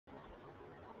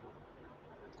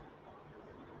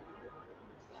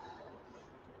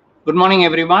Good morning,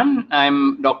 everyone.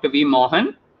 I'm Dr. V.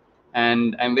 Mohan,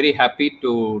 and I'm very happy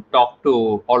to talk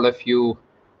to all of you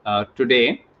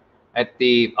today. At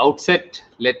the outset,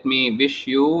 let me wish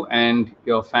you and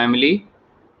your family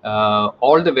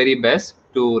all the very best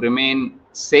to remain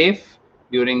safe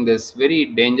during this very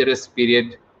dangerous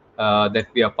period that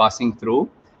we are passing through.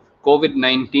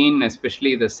 COVID-19,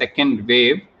 especially the second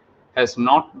wave, has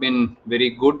not been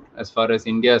very good as far as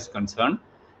India is concerned.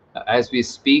 As we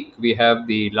speak, we have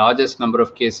the largest number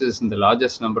of cases and the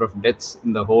largest number of deaths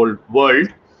in the whole world.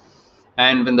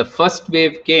 And when the first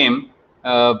wave came,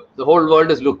 the whole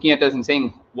world is looking at us and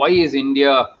saying, "Why is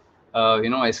India,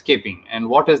 escaping? And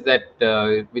what is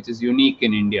that which is unique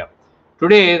in India?"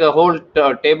 Today, the whole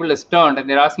table is turned, and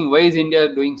they're asking, "Why is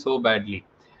India doing so badly?"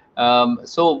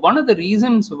 So one of the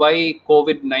reasons why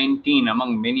COVID-19,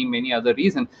 among many other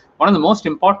reasons, one of the most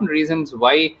important reasons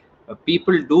why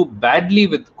people do badly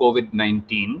with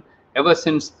COVID-19 ever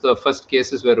since the first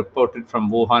cases were reported from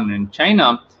Wuhan in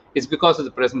China is because of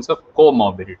the presence of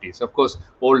comorbidities. Of course,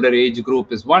 older age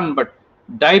group is one, but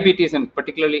diabetes, and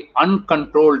particularly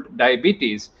uncontrolled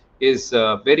diabetes, is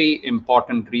a very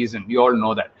important reason. You all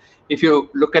know that. If you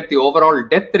look at the overall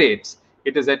death rates,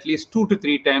 it is at least 2 to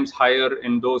 3 times higher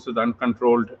in those with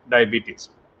uncontrolled diabetes.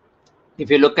 If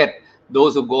you look at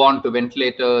those who go on to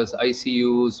ventilators,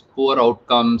 ICUs, poor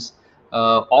outcomes,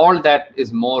 all that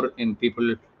is more in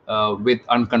people with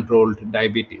uncontrolled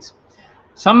diabetes.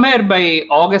 Somewhere by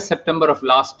August, September of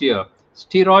last year,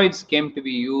 steroids came to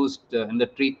be used in the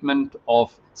treatment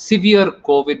of severe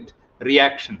COVID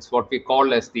reactions, what we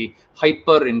call as the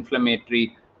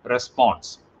hyperinflammatory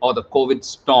response or the COVID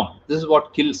storm. This is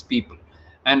what kills people.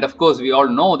 And of course, we all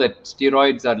know that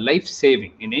steroids are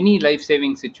life-saving. In any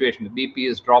life-saving situation, the BP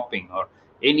is dropping or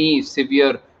any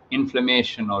severe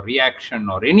inflammation or reaction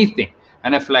or anything,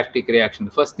 anaphylactic reaction,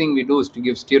 the first thing we do is to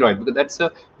give steroid because that's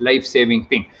a life-saving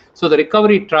thing. So the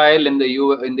recovery trial in the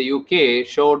UK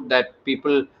showed that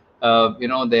people,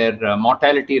 their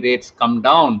mortality rates come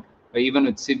down even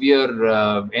with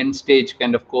severe end-stage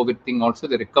kind of COVID thing. Also,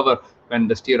 they recover when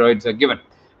the steroids are given.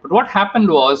 But what happened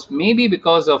was, maybe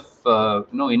because of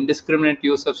indiscriminate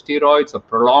use of steroids or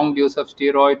prolonged use of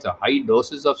steroids or high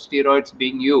doses of steroids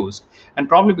being used, and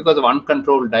probably because of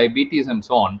uncontrolled diabetes and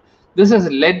so on, this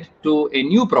has led to a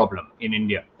new problem in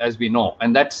India, as we know,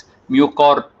 and that's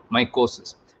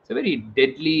mucormycosis. It's a very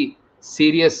deadly,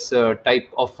 serious type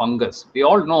of fungus. We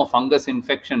all know fungus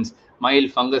infections,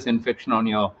 mild fungus infection on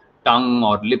your tongue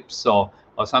or lips or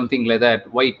something like that,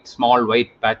 small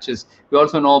white patches. We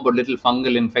also know about little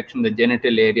fungal infection in the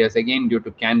genital areas, again due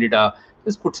to candida.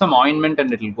 Just put some ointment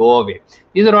and it will go away.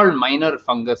 These are all minor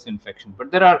fungus infections, but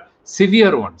there are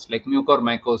severe ones like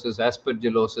mucormycosis,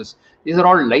 aspergillosis. These are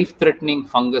all life-threatening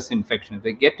fungus infections. If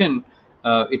they get in,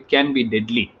 it can be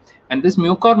deadly. And this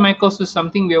mucormycosis is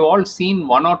something we have all seen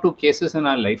 1 or 2 cases in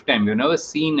our lifetime. We've never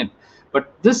seen it.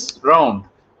 But this round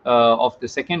of the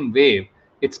second wave,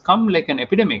 it's come like an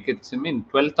epidemic.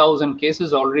 12,000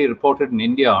 cases already reported in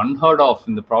India, unheard of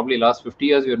in the probably last 50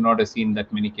 years. We have not seen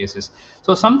that many cases.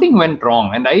 So something went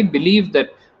wrong. And I believe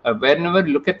that whenever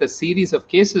you look at the series of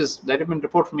cases that have been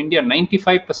reported from India,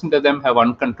 95% of them have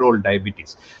uncontrolled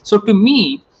diabetes. So to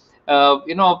me,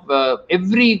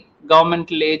 every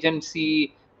governmental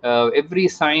agency, every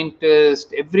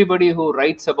scientist, everybody who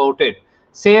writes about it,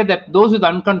 say that those with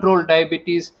uncontrolled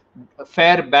diabetes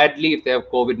fare badly if they have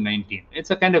COVID-19. It's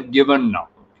a kind of given now.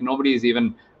 Nobody is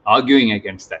even arguing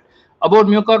against that. About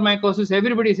mucormycosis,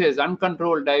 everybody says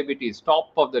uncontrolled diabetes,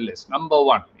 top of the list, number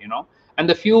one, And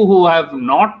the few who have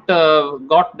not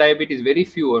got diabetes, very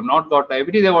few have not got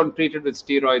diabetes, they want treated with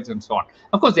steroids and so on.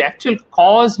 Of course, the actual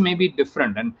cause may be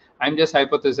different. And I'm just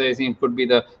hypothesizing it could be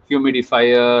the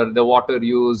humidifier, the water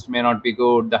used may not be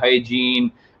good, the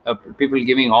hygiene, people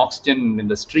giving oxygen in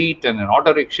the street and in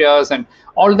auto rickshaws, and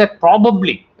all that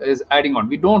probably is adding on.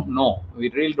 We don't know. We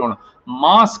really don't know.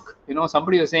 Mask,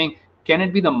 somebody was saying, can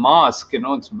it be the mask?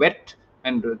 It's wet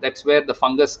and that's where the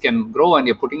fungus can grow, and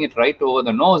you're putting it right over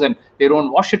the nose and they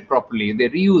don't wash it properly. They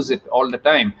reuse it all the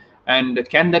time. And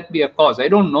can that be a cause? I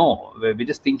don't know. We're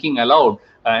just thinking aloud.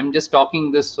 I'm just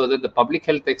talking this so that the public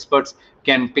health experts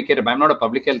can pick it up. I'm not a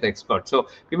public health expert. So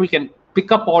people can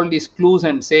pick up all these clues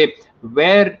and say,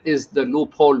 where is the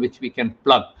loophole which we can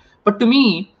plug? But to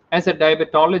me, as a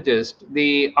diabetologist,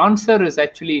 the answer is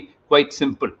actually quite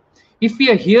simple. If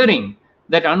we are hearing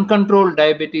that uncontrolled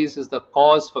diabetes is the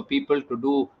cause for people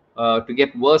to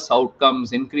get worse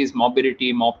outcomes, increased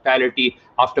morbidity, mortality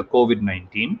after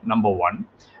COVID-19, number one.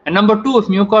 And number two, if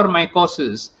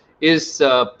mucormycosis is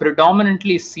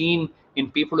predominantly seen in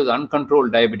people with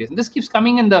uncontrolled diabetes, and this keeps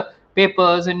coming in the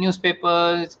papers and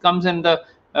newspapers, it comes in the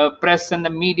press and the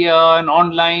media and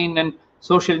online and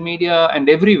social media and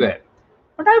everywhere.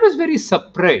 But I was very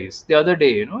surprised the other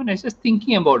day, and I was just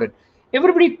thinking about it.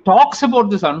 Everybody talks about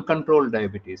this uncontrolled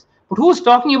diabetes, but who's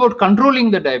talking about controlling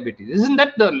the diabetes? Isn't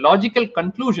that the logical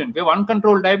conclusion? If you have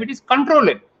uncontrolled diabetes, control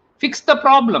it, fix the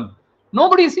problem.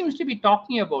 Nobody seems to be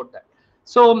talking about that.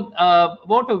 So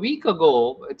about a week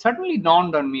ago, it suddenly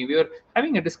dawned on me. We were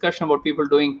having a discussion about people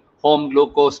doing home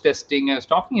glucose testing. I was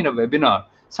talking in a webinar.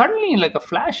 Suddenly, like a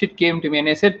flash, it came to me, and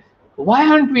I said, why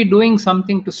aren't we doing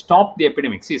something to stop the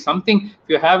epidemic? See, something, if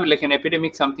you have like an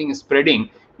epidemic, something is spreading,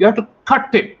 you have to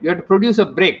cut it. You have to produce a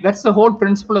break. That's the whole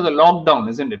principle of the lockdown,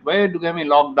 isn't it? Why do you have a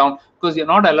lockdown? Because you're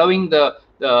not allowing the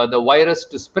virus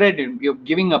to spread. You're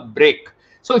giving a break.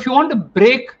 So if you want to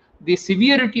break the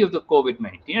severity of the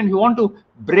COVID-19 and you want to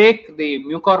break the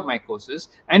mucormycosis,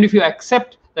 and if you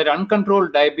accept that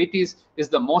uncontrolled diabetes is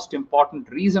the most important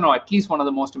reason, or at least one of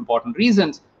the most important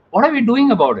reasons, what are we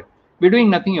doing about it? We're doing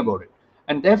nothing about it.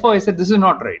 And therefore I said, this is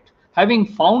not right. Having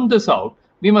found this out,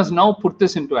 we must now put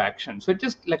this into action. So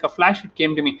just like a flash, it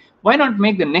came to me, why not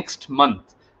make the next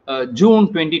month, June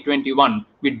 2021,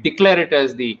 we declare it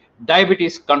as the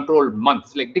diabetes control month.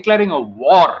 It's like declaring a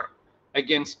war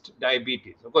against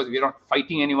diabetes. Of course, we're not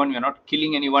fighting anyone, we're not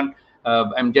killing anyone.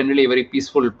 I'm generally a very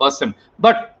peaceful person,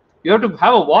 but you have to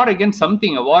have a war against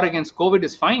something. A war against COVID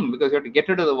is fine because you have to get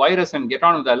rid of the virus and get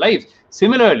on with our lives.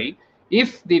 Similarly,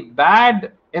 if the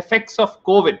bad effects of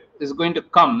COVID is going to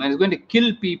come and is going to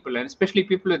kill people, and especially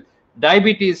people with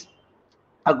diabetes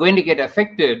are going to get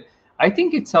affected, I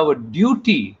think it's our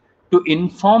duty to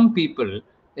inform people,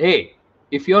 hey,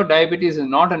 if your diabetes is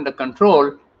not under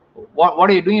control, what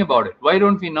are you doing about it? Why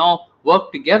don't we now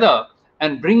work together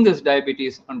and bring this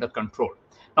diabetes under control?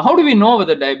 Now, how do we know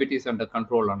whether diabetes is under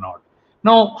control or not?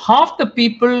 Now, half the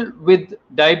people with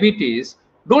diabetes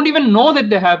don't even know that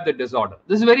they have the disorder.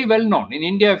 This is very well known. In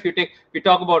India, if we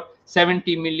talk about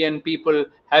 70 million people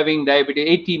having diabetes,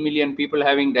 80 million people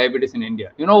having diabetes in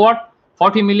India. You know what?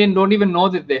 40 million don't even know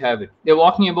that they have it. They're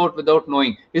walking about without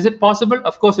knowing. Is it possible?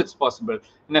 Of course, it's possible.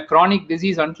 In a chronic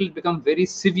disease, until it becomes very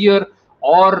severe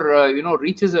or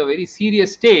reaches a very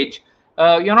serious stage,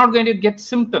 you're not going to get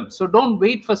symptoms. So don't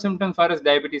wait for symptoms as far as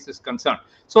diabetes is concerned.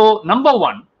 So number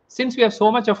one, since we have so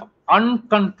much of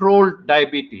uncontrolled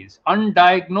diabetes,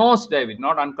 undiagnosed diabetes,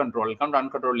 not uncontrolled, I'll come to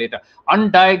uncontrolled later,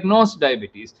 undiagnosed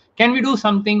diabetes, can we do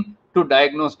something to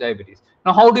diagnose diabetes?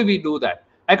 Now, how do we do that?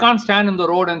 I can't stand in the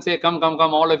road and say, come,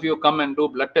 all of you come and do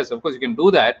blood tests. Of course, you can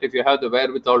do that if you have the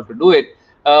wherewithal to do it.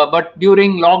 But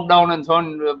during lockdown and so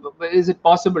on, is it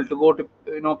possible to go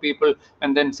to people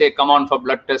and then say, come on for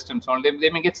blood test and so on? They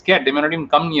may get scared. They may not even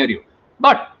come near you.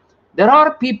 But there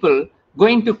are people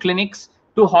going to clinics,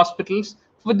 to hospitals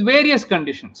with various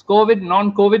conditions, COVID,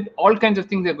 non-COVID, all kinds of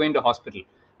things. They're going to hospital.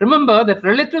 Remember that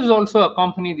relatives also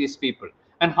accompany these people,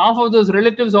 and half of those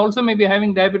relatives also may be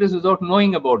having diabetes without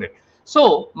knowing about it.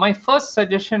 So my first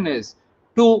suggestion is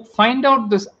to find out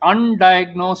this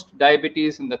undiagnosed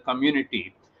diabetes in the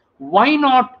community. Why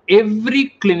not every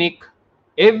clinic,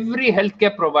 every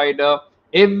healthcare provider,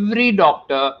 every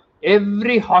doctor,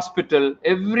 every hospital,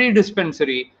 every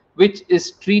dispensary which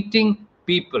is treating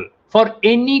people for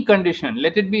any condition,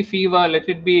 let it be fever, let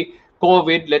it be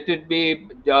COVID, let it be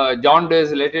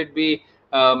jaundice, let it be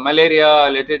malaria,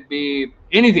 let it be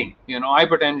anything,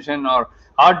 hypertension or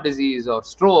heart disease or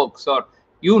strokes or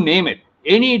you name it,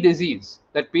 any disease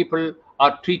that people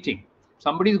are treating.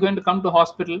 Somebody is going to come to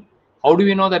hospital. How do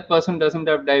we know that person doesn't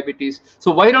have diabetes?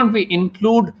 So why don't we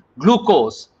include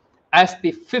glucose as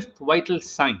the fifth vital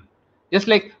sign? Just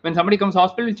like when somebody comes to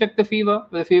hospital, we check the fever,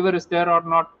 whether the fever is there or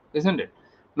not, isn't it?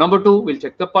 Number two, we'll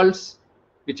check the pulse,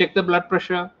 we check the blood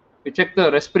pressure, we check the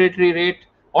respiratory rate,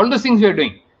 all those things we are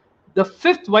doing. The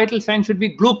fifth vital sign should be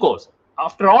glucose.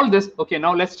 After all this, okay,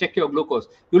 now let's check your glucose.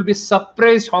 You'll be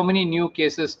surprised how many new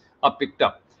cases are picked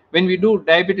up. When we do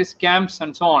diabetes camps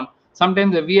and so on,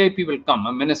 sometimes a VIP will come,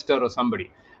 a minister or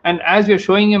somebody. And as you're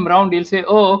showing him around, he'll say,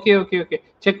 oh, okay,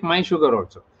 check my sugar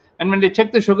also. And when they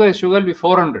check the sugar, his sugar will be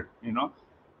 400,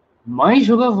 My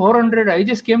sugar 400, I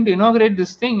just came to inaugurate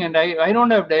this thing and I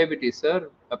don't have diabetes, sir.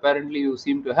 Apparently you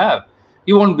seem to have.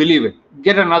 You won't believe it.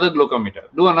 Get another glucometer.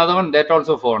 Do another one, that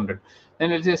also 400. Then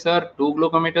we'll say, sir, 2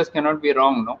 glucometers cannot be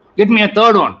wrong, no? Get me a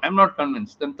third one. I'm not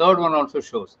convinced. Then third one also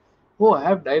shows. Oh, I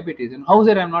have diabetes. And how is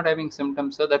it I'm not having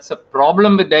symptoms, sir? That's a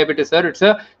problem with diabetes, sir. It's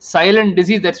a silent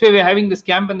disease. That's why we're having this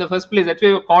camp in the first place. That's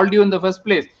why we called you in the first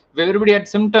place. If everybody had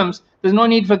symptoms, there's no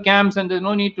need for camps and there's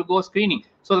no need to go screening.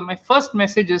 So my first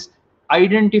message is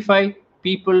identify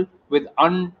people with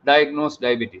undiagnosed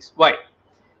diabetes. Why?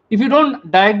 If you don't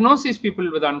diagnose these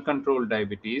people with uncontrolled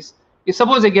diabetes, if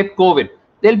suppose they get COVID,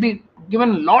 they'll be given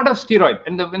a lot of steroid.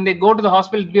 And when they go to the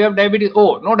hospital, do you have diabetes?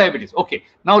 Oh, no diabetes. Okay,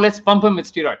 now let's pump him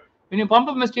with steroid. When you pump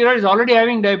him with steroid, he's already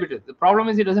having diabetes. The problem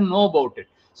is he doesn't know about it.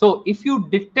 So if you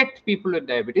detect people with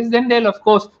diabetes, then they'll, of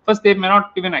course, first they may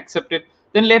not even accept it.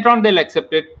 Then later on they'll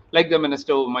accept it, like the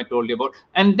minister whom I told you about.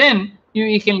 And then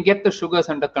you can get the sugars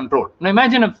under control. Now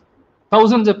imagine if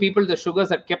thousands of people, the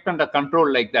sugars are kept under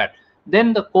control like that.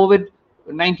 Then the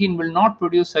COVID-19 will not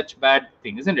produce such bad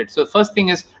thing, isn't it? So first thing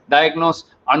is diagnose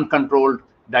uncontrolled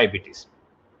diabetes.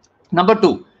 Number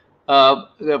two,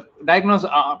 diagnose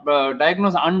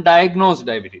undiagnosed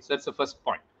diabetes. That's the first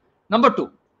point. Number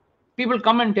two, people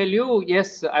come and tell you,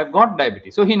 yes, I've got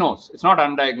diabetes. So he knows. It's not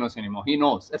undiagnosed anymore. He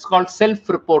knows. It's called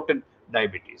self-reported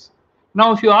diabetes.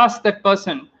 Now, if you ask that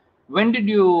person, when did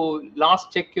you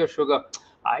last check your sugar?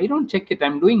 I don't check it.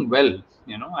 I'm doing well.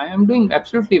 I am doing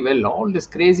absolutely well. All this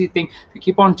crazy thing, if you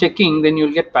keep on checking, then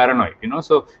you'll get paranoid,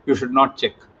 so you should not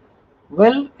check.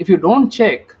 Well, if you don't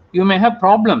check, you may have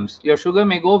problems. Your sugar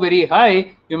may go very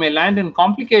high. You may land in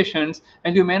complications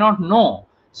and you may not know.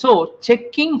 So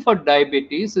checking for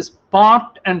diabetes is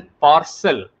part and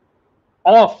parcel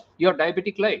of your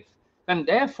diabetic life. And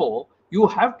therefore, you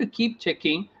have to keep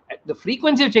checking. The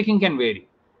frequency of checking can vary.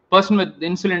 Person with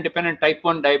insulin dependent type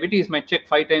 1 diabetes might check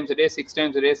 5 times a day, 6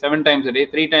 times a day, 7 times a day,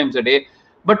 3 times a day,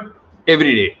 but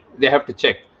every day they have to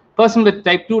check. Person with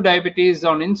type 2 diabetes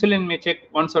on insulin may check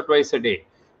once or twice a day.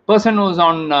 Person who's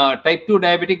on type 2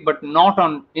 diabetic but not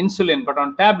on insulin but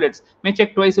on tablets may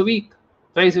check twice a week,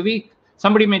 thrice a week.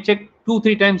 Somebody may check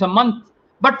 2-3 times a month.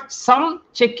 But some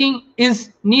checking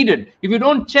is needed. If you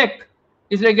don't check,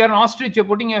 it's like you're an ostrich, you're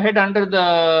putting your head under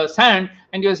the sand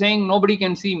and you're saying, nobody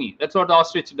can see me. That's what the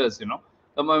ostrich does,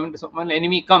 The moment an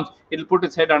enemy comes, it'll put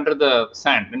its head under the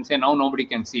sand and say, now nobody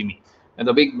can see me. And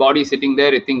the big body sitting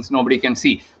there, it thinks nobody can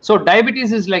see. So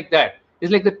diabetes is like that.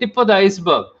 It's like the tip of the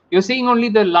iceberg. You're seeing only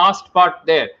the last part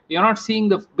there. You're not seeing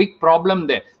the big problem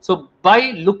there. So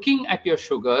by looking at your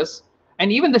sugars,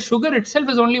 and even the sugar itself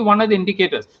is only one of the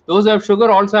indicators. Those who have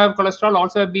sugar also have cholesterol,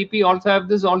 also have BP, also have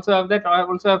this, also have that,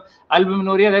 also have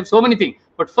albuminuria. They have so many things.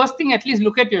 But first thing, at least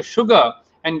look at your sugar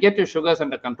and get your sugars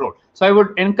under control. So I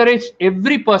would encourage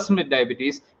every person with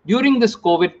diabetes during this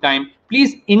COVID time,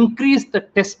 please increase the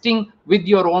testing with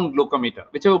your own glucometer.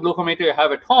 Whichever glucometer you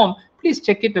have at home, please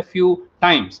check it a few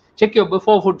times. Check your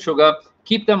before food sugar.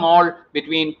 Keep them all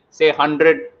between, say,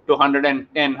 100 to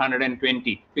 110,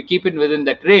 120. If you keep it within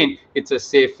that range, it's a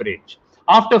safe range.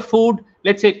 After food,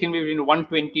 let's say it can be between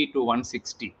 120 to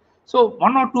 160. So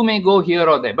 1 or 2 may go here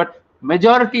or there, but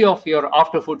majority of your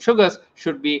after food sugars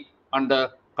should be under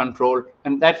control.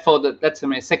 And that's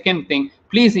my second thing.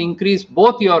 Please increase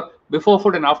both your before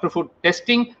food and after food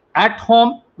testing at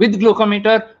home with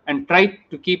glucometer and try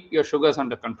to keep your sugars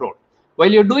under control.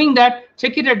 While you're doing that,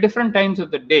 check it at different times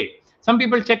of the day. Some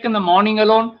people check in the morning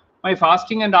alone. My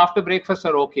fasting and after breakfast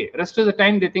are okay. Rest of the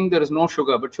time, they think there is no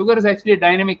sugar. But sugar is actually a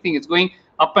dynamic thing. It's going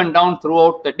up and down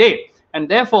throughout the day. And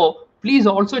therefore, please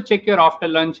also check your after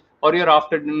lunch or your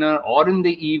after dinner or in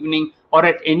the evening or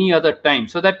at any other time.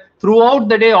 So that throughout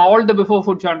the day, all the before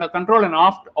foods are under control and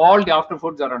all the after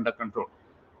foods are under control.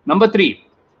 Number 3,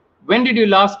 when did you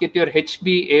last get your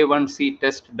HbA1c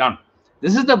test done?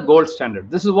 This is the gold standard.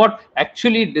 This is what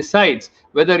actually decides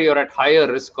whether you're at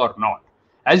higher risk or not.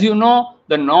 As you know,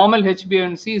 the normal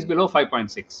HbA1c is below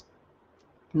 5.6.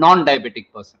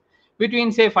 Non-diabetic person.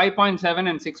 Between say 5.7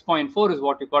 and 6.4 is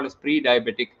what you call as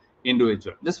pre-diabetic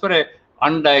individual. This for a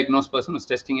undiagnosed person who's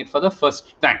testing it for the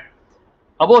first time.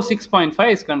 Above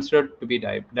 6.5 is considered to be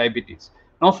diabetes.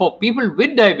 Now, for people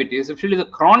with diabetes, especially the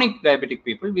chronic diabetic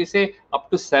people, we say up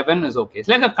to 7 is okay. It's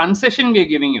like a concession we're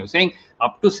giving you, saying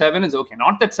up to 7 is okay.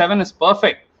 Not that 7 is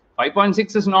perfect.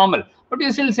 5.6 is normal. But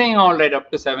you're still saying, all right,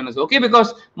 up to 7 is okay,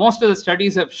 because most of the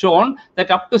studies have shown that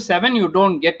up to 7, you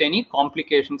don't get any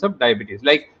complications of diabetes,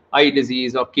 like eye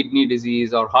disease or kidney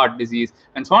disease or heart disease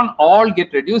and so on, all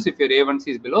get reduced if your A1C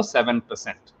is below 7%.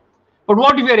 But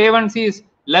what if your A1C is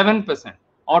 11%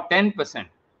 or 10%?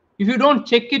 If you don't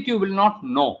check it, you will not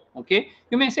know. Okay,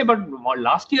 you may say, but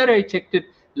last year I checked it.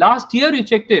 Last year you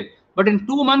checked it, but in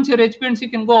 2 months your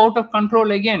HbA1c can go out of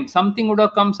control again. Something would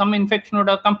have come, some infection would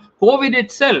have come. COVID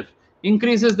itself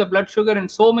increases the blood sugar in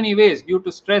so many ways, due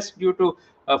to stress, due to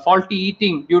faulty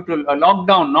eating, due to a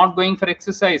lockdown, not going for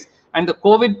exercise. And the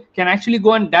COVID can actually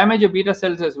go and damage your beta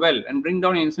cells as well and bring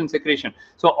down your insulin secretion.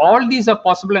 So all these are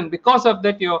possible, and because of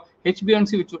that, your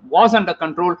HbA1c, which was under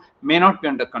control, may not be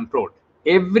under control.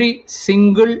 Every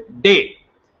single day,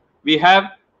 we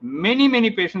have many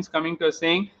patients coming to us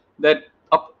saying that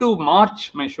up to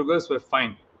March, my sugars were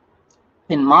fine.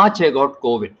 In March, I got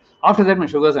COVID. After that, my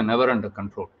sugars are never under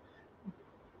control.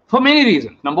 for many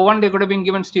reasons. Number one, they could have been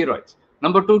given steroids.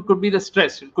 Number two, it could be the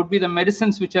stress. It could be the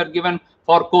medicines which are given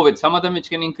for COVID, some of them which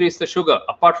can increase the sugar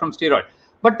apart from steroid.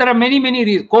 But there are many, many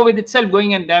reasons. COVID itself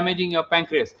going and damaging your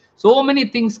pancreas. So many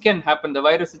things can happen. The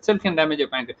virus itself can damage your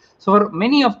pancreas. So for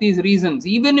many of these reasons,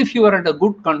 even if you are under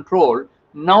good control,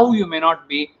 now you may not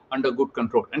be under good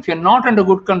control. And if you're not under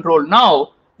good control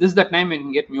now, this is the time when you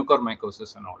can get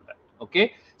mucormycosis and all that.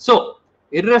 Okay. So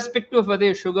irrespective of whether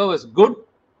your sugar was good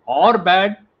or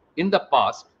bad in the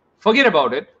past, forget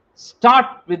about it.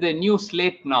 Start with a new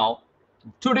slate now.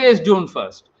 Today is June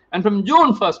 1st. And from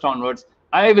June 1st onwards,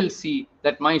 I will see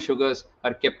that my sugars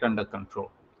are kept under control.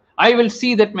 I will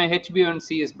see that my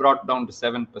HbA1c is brought down to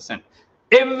 7%.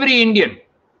 Every Indian,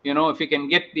 if you can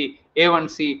get the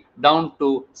A1C down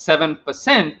to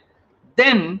 7%,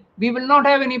 then we will not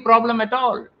have any problem at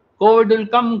all. COVID will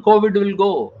come, COVID will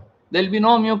go. There will be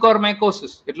no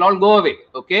mucormycosis. It will all go away,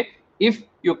 okay? If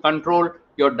you control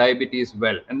your diabetes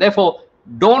well. And therefore,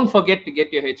 don't forget to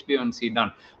get your HbA1c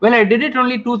done. Well, I did it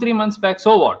only 2-3 months back.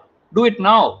 So what? Do it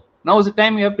now. Now is the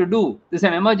time you have to do. This is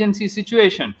an emergency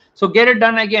situation. So get it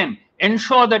done again.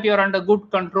 Ensure that you're under good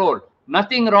control.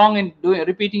 Nothing wrong in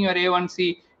repeating your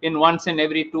A1C in once in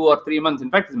every 2 or 3 months. In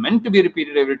fact, it's meant to be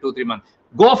repeated every 2-3 months.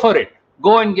 Go for it.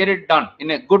 Go and get it done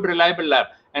in a good, reliable lab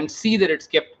and see that it's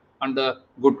kept under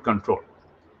good control.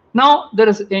 Now, there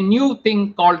is a new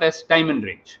thing called as time and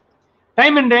range.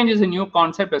 Time and range is a new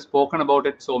concept. I've spoken about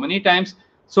it so many times.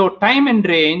 So time and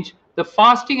range, the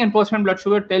fasting and post-mortem blood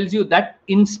sugar tells you that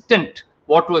instant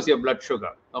what was your blood sugar.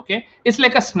 Okay, it's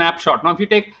like a snapshot. Now, if you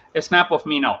take a snap of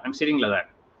me now, I'm sitting like that,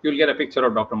 you'll get a picture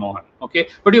of Dr. Mohan. Okay,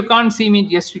 but you can't see me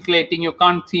gesticulating, you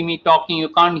can't see me talking, you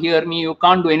can't hear me, you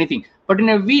can't do anything. But in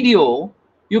a video,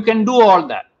 you can do all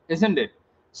that, isn't it?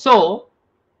 So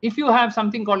if you have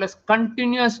something called as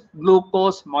continuous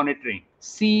glucose monitoring,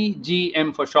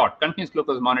 CGM for short, continuous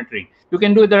glucose monitoring, you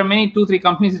can do it. There are many 2-3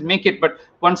 companies make it, but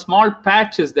one small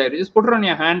patch is there. You just put it on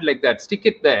your hand like that, stick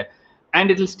it there,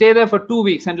 and it will stay there for 2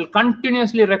 weeks, and it will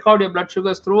continuously record your blood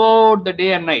sugars throughout the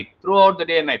day and night,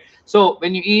 So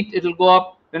when you eat, it will go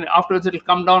up, then afterwards it will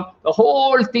come down. The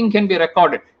whole thing can be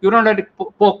recorded. You don't have to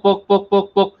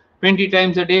poke 20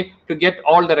 times a day to get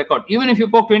all the record. Even if you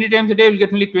poke 20 times a day, you'll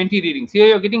get only 20 readings. Here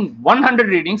you're getting 100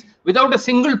 readings without a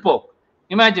single poke.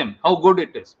 Imagine how good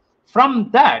it is.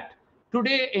 From that,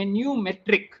 today a new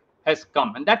metric has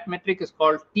come, and that metric is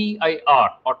called TIR,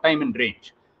 or time and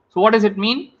range. So what does it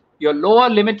mean? Your lower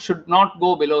limit should not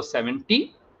go below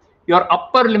 70. Your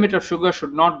upper limit of sugar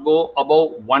should not go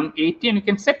above 180. And you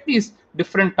can set these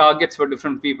different targets for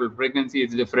different people. Pregnancy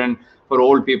is different. For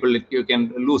old people, you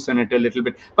can loosen it a little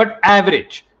bit. But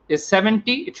average is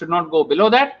 70. It should not go below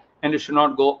that, and it should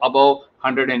not go above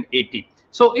 180.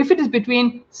 So if it is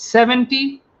between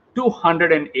 70 to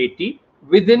 180,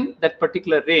 within that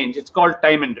particular range, it's called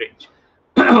time and range.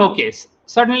 Okay,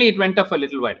 suddenly it went up for a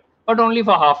little while, but only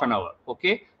for half an hour.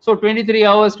 Okay, so 23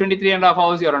 hours, 23 and a half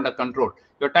hours, you're under control.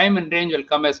 Your time and range will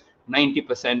come as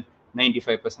 90%,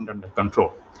 95% under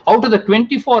control. Out of the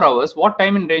 24 hours, what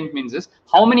time and range means is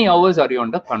how many hours are you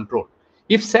under control.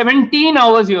 If 17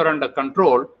 hours you're under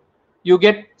control, you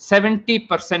get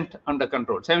 70% under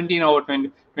control. 17 over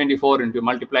 24 into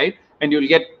multiply it, and you'll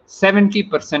get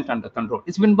 70% under control.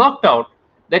 It's been worked out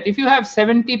that if you have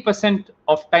 70%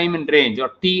 of time and range, or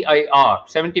TIR,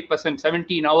 70%,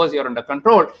 17 hours you're under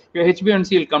control, your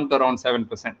HbA1c will come to around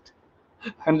 7%.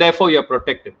 And therefore you're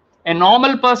protected. A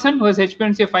normal person who has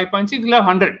HbA1c of 5.6 will have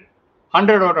 100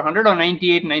 out of 100, or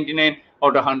 98, 99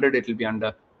 out of 100, it will be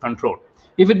under control.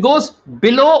 If it goes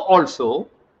below also,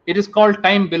 it is called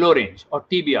time below range, or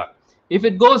TBR. If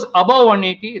it goes above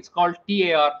 180, it's called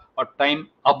TAR, or time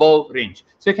above range.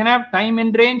 So you can have time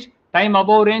in range, time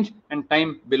above range, and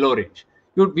time below range.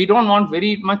 We don't want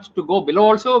very much to go below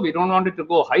also. We don't want it to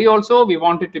go high also. We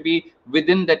want it to be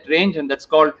within that range, and that's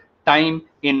called time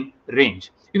in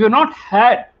range. If you've not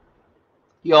had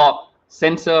your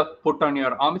sensor put on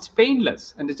your arm, it's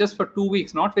painless, and it's just for 2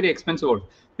 weeks, not very expensive.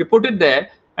 You put it there,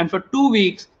 and for 2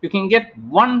 weeks, you can get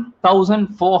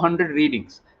 1,400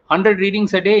 readings. 100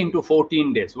 readings a day into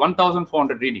 14 days,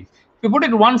 1,400 readings. If you put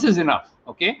it once is enough,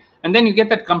 okay? And then you get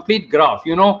that complete graph,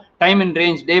 time and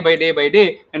range day by day by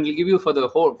day, and it'll give you for the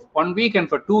whole 1 week and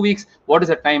for 2 weeks, what is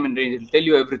the time and range. It'll tell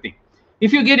you everything.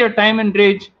 If you get your time and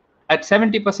range at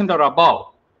 70% or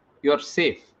above, you're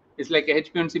safe. It's like a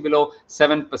HbA1c below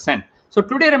 7%. So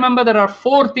today, remember, there are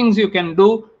 4 things you can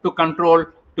do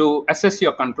to assess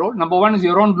your control. Number 1 is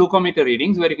your own glucometer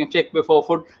readings, where you can check before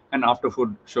food and after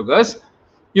food sugars.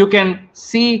 You can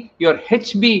see your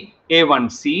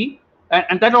HbA1c,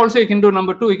 and that also you can do.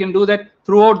 Number 2, you can do that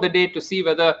throughout the day to see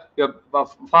whether you're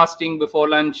fasting before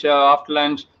lunch, after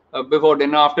lunch, before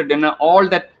dinner, after dinner, all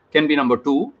that can be number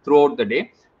 2 throughout the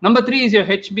day. Number 3 is your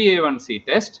HbA1c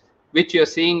test, which you're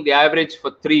seeing the average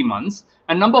for 3 months.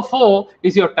 And number 4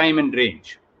 is your time and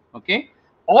range. Okay.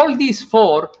 All these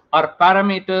 4 are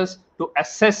parameters to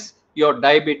assess your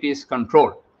diabetes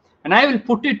control. And I will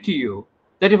put it to you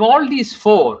that if all these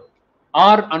 4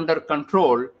 are under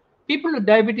control, people with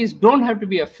diabetes don't have to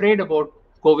be afraid about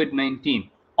COVID-19,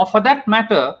 or for that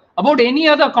matter, about any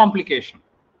other complication.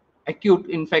 Acute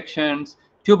infections,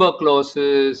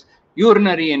 tuberculosis,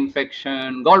 urinary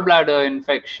infection, gallbladder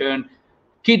infection,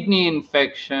 kidney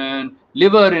infection,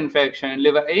 liver infection,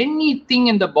 anything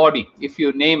in the body, if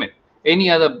you name it, any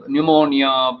other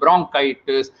pneumonia,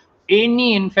 bronchitis,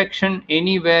 any infection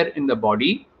anywhere in the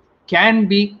body can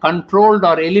be controlled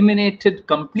or eliminated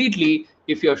completely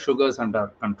if your sugar is under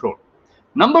control.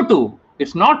 Number 2,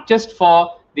 it's not just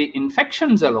for the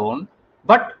infections alone,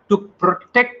 but to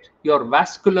protect your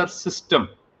vascular system,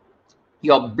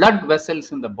 your blood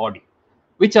vessels in the body,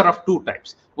 which are of 2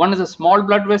 types. One is the small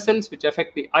blood vessels, which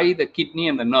affect the eye, the kidney,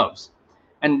 and the nerves.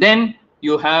 And then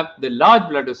you have the large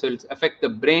blood vessels affect the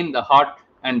brain, the heart,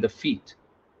 and the feet.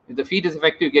 If the feet is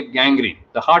affected, you get gangrene.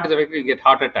 The heart is affected, you get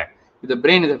heart attack. If the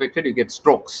brain is affected, you get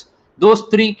strokes. Those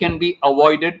 3 can be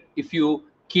avoided if you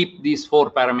keep these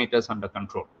 4 parameters under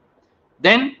control.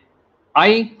 Then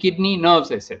eye, kidney,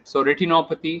 nerves, I said. So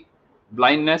retinopathy,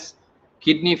 blindness,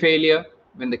 kidney failure,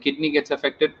 when the kidney gets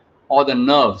affected, or the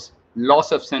nerves,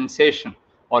 loss of sensation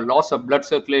or loss of blood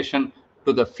circulation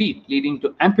to the feet, leading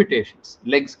to amputations,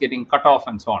 legs getting cut off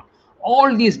and so on.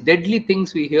 All these deadly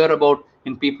things we hear about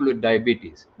in people with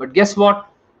diabetes. But guess what?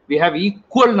 We have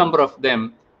equal number of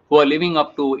them who are living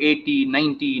up to 80,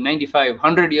 90, 95,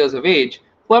 100 years of age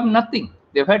who have nothing.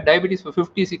 They've had diabetes for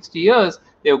 50, 60 years.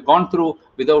 They've gone through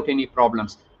without any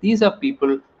problems. These are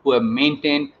people who have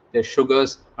maintained their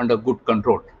sugars under good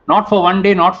control. Not for 1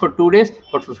 day, not for 2 days,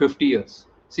 but for 50 years,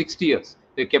 60 years.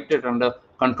 They kept it under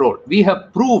control. We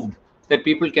have proved that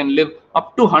people can live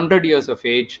up to 100 years of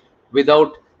age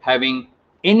without having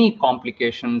any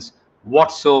complications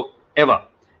whatsoever.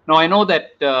 Now, I know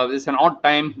that this is an odd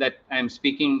time that I'm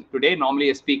speaking today. Normally,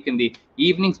 I speak in the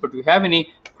evenings, but if you have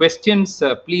any questions,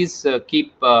 please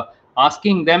keep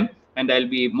asking them, and I'll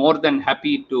be more than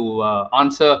happy to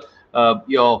answer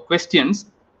your questions.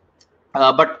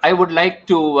 But I would like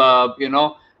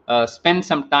to, spend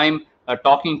some time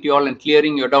talking to you all and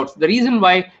clearing your doubts. The reason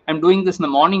why I'm doing this in the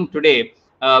morning today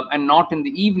and not in the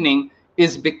evening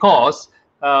is because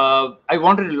I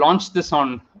wanted to launch this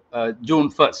on June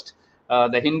 1st.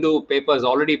 The Hindu paper has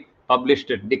already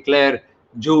published it, declare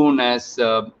June as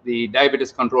the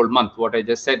diabetes control month. What I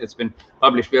just said, it's been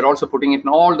published. We are also putting it in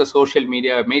all the social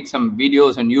media. I've made some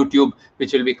videos on YouTube,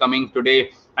 which will be coming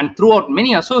today. And throughout,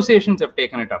 many associations have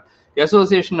taken it up. The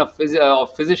Association of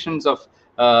Physicians of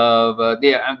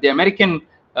the American,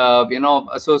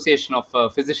 Association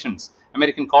of Physicians,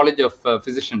 American College of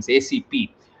Physicians,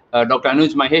 ACP. Dr.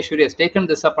 Anuj Maheshwari has taken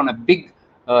this up on a big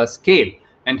scale,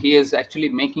 and he is actually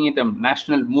making it a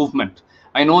national movement.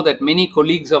 I know that many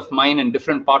colleagues of mine in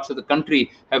different parts of the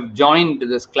country have joined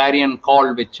this clarion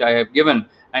call, which I have given,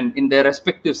 and in their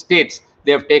respective states,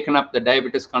 they have taken up the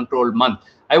Diabetes Control Month.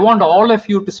 I want all of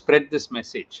you to spread this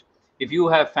message. If you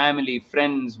have family,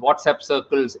 friends, WhatsApp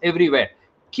circles, everywhere,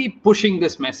 keep pushing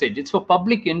this message. It's for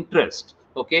public interest,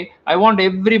 okay? I want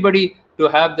everybody to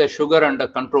have their sugar under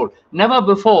control. Never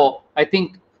before, I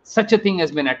think, such a thing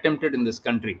has been attempted in this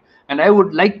country. And I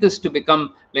would like this to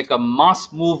become like a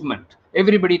mass movement.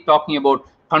 Everybody talking about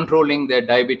controlling their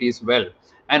diabetes well.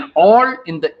 And all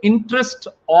in the interest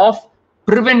of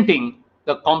preventing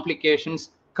the complications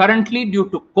currently due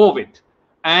to COVID.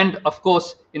 And of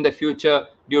course, in the future,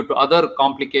 due to other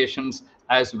complications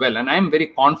as well. And I'm very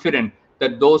confident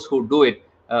that those who do it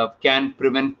can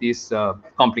prevent these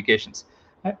complications.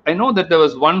 I know that there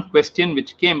was one question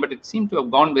which came, but it seemed to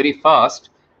have gone very fast.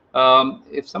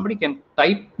 If somebody can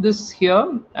type this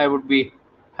here, I would be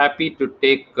happy to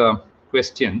take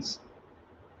questions.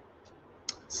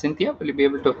 Cynthia, will you be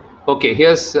able to? Okay,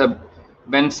 here's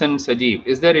Benson Sajeev.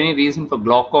 Is there any reason for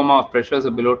glaucoma of pressures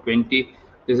of below 20?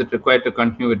 Is it required to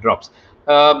continue with drops?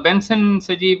 Benson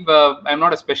Sajeev, I'm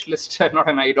not a specialist. I'm not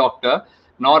an eye doctor,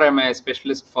 nor am I a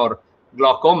specialist for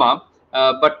glaucoma.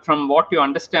 But from what you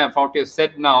understand, from what you've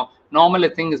said now, normal I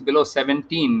think is below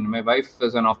 17. My wife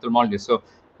is an ophthalmologist, so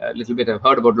a little bit I've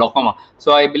heard about glaucoma.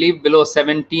 So I believe below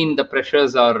 17, the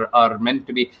pressures are meant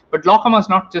to be. But glaucoma is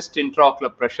not just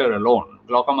intraocular pressure alone.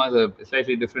 Glaucoma is a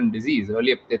slightly different disease.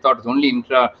 Earlier, they thought it was only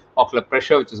intraocular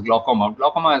pressure, which is glaucoma.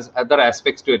 Glaucoma has other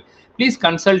aspects to it. Please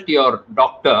consult your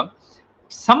doctor.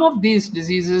 some of these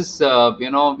diseases,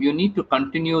 you need to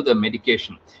continue the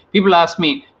medication. People ask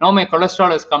me, now my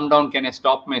cholesterol has come down, can I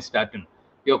stop my statin?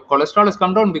 Your cholesterol has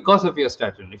come down because of your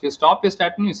statin. If you stop your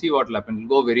statin, you see what will happen. It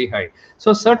will go very high.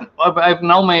 So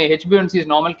now my HbA1c is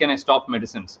normal, can I stop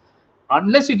medicines?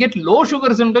 Unless you get low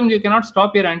sugar symptoms, you cannot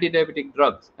stop your anti-diabetic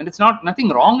drugs. And it's nothing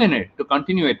wrong in it to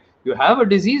continue it. You have a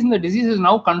disease and the disease is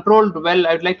now controlled well.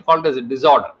 I'd like to call it as a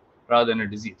disorder rather than a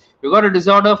disease. You got a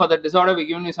disorder, for that disorder we're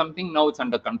giving you something, now it's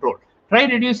under control. Try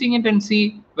reducing it and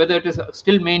see whether it is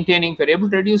still maintaining. If you're able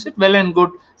to reduce it, well and good.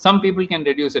 Some people can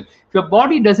reduce it. If your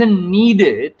body doesn't need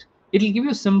it, it'll give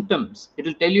you symptoms.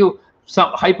 It'll tell you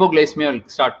some hypoglycemia will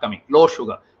start coming, low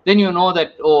sugar. Then you know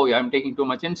that, oh, yeah, I'm taking too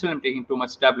much insulin, I'm taking too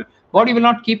much tablet. Body will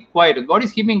not keep quiet. If body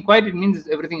is keeping quiet, it means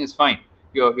everything is fine.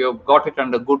 You've got it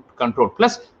under good control.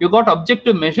 Plus, you got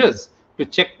objective measures to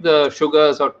check the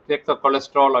sugars or check the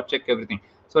cholesterol or check everything.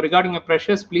 So regarding your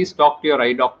pressures, please talk to your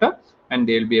eye doctor and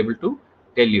they'll be able to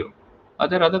tell you. Are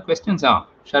there other questions?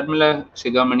 Sharmila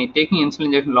Shigamani, taking insulin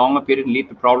injection longer period lead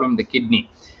to problem in the kidney.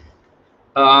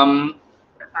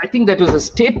 I think that was a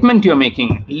statement you're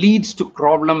making, leads to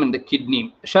problem in the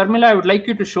kidney. Sharmila, I would like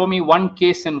you to show me one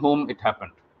case in whom it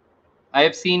happened. I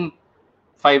have seen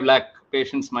 5 lakh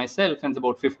patients myself, and it's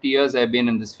about 50 years I've been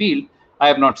in this field. I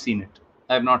have not seen it.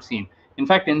 I have not seen. In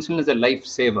fact, insulin is a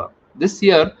lifesaver. This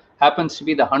year happens to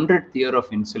be the 100th year of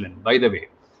insulin, by the way.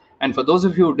 And for those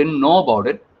of you who didn't know about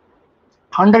it,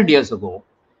 100 years ago,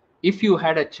 if you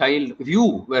had a child, if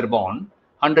you were born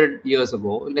 100 years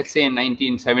ago, let's say in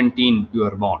 1917 you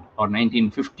were born, or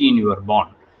 1915 you were born,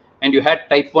 and you had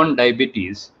type 1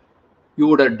 diabetes, you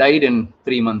would have died in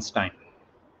 3 months' time,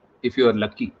 if you are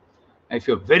lucky. If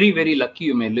you're very, very lucky,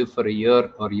 you may live for a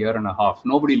year or year and a half.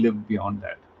 Nobody lived beyond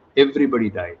that. Everybody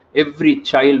died. Every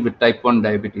child with type 1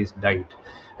 diabetes died.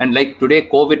 And like today,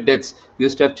 COVID deaths, we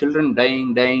used to have children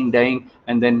dying,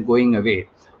 and then going away.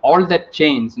 All that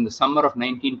changed in the summer of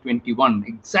 1921,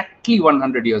 exactly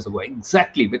 100 years ago,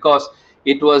 exactly, because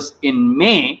it was in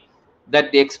May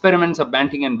that the experiments of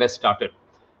Banting and Best started.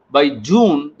 By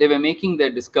June, they were making their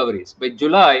discoveries. By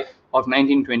July of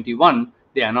 1921,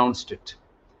 they announced it.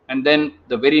 And then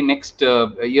the very next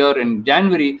year in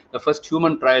January, the first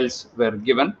human trials were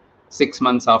given 6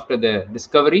 months after the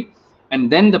discovery.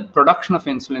 And then the production of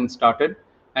insulin started.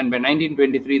 And by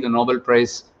 1923, the Nobel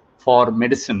Prize for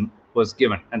Medicine was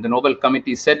given. And the Nobel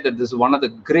Committee said that this is one of the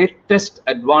greatest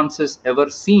advances ever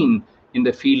seen in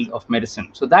the field of medicine.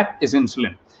 So that is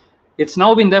insulin. It's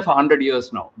now been there for 100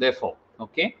 years now, therefore,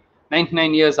 okay?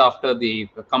 99 years after the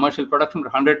commercial production,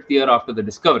 100th year after the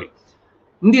discovery.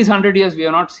 In these 100 years, we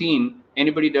have not seen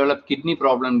anybody develop kidney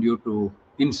problem due to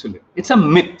insulin. It's a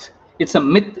myth. It's a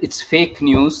myth. It's fake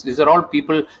news. These are all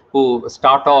people who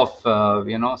start off,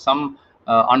 some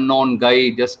unknown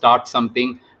guy just starts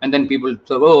something, and then people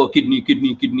say, oh, kidney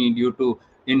due to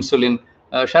insulin.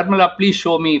 Sharmila, please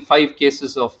show me 5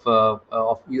 cases of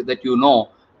you that you know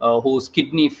whose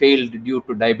kidney failed due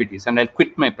to diabetes, and I'll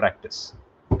quit my practice.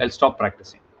 I'll stop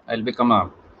practicing. I'll become a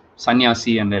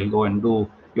sannyasi and I'll go and do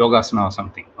yogasana or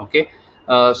something. Okay,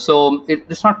 so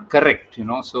it's not correct,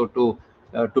 So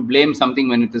to blame something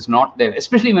when it is not there,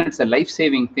 especially when it's a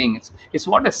life-saving thing, it's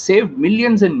what has saved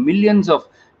millions and millions of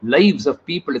lives of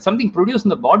people. It's something produced in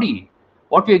the body.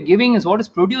 What we are giving is what is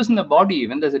produced in the body.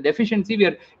 When there's a deficiency,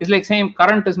 it's like saying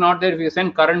current is not there. If you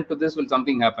send current to this, will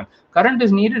something happen? Current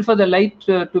is needed for the light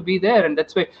to be there, and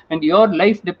that's why. And your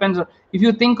life depends on. If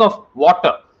you think of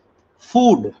water,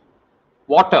 food,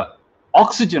 water,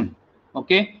 oxygen.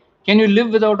 Okay, can you live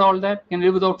without all that? Can you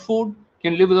live without food?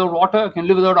 Can you live without water? Can you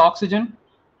live without oxygen?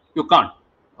 You can't.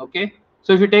 Okay,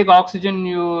 so if you take oxygen,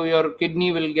 your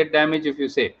kidney will get damaged. If you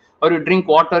say, or you drink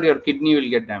water, your kidney will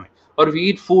get damaged. Or if you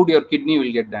eat food, your kidney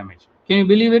will get damaged. Can you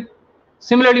believe it?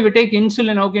 Similarly, if you take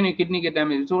insulin, how can your kidney get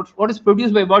damaged? So what is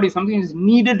produced by body? Something is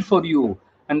needed for you,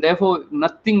 and therefore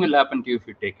nothing will happen to you if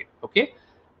you take it. Okay.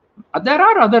 There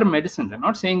are other medicines. I'm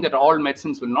not saying that all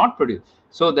medicines will not produce.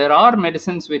 So there are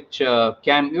medicines which you have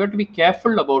to be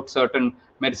careful about certain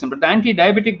medicine. But the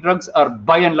anti-diabetic drugs are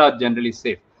by and large generally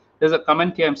safe. There's a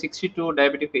comment here, I'm 62,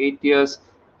 diabetic for 8 years,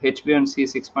 HbA1c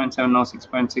 6.7, now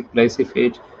 6.6,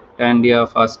 glycophage,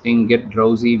 Tandia, fasting, get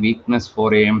drowsy, weakness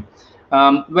 4 a.m.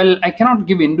 Well, I cannot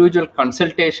give individual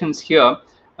consultations here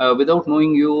without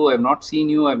knowing you. I've not seen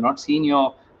you. I've not seen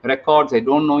your records. I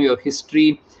don't know your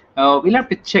history. We'll have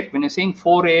to check. When you're saying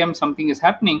 4 a.m. something is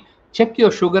happening, check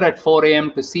your sugar at 4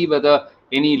 a.m. to see whether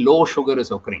any low sugar is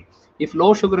occurring. If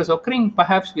low sugar is occurring,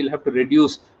 perhaps we'll have to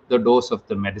reduce the dose of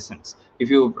the medicines. If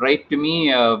you write to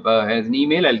me as an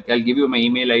email, I'll give you my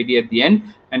email ID at the end.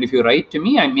 And if you write to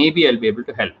me, maybe I'll be able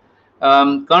to help.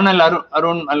 Colonel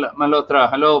Arun Malhotra,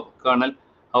 hello, Colonel.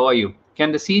 How are you?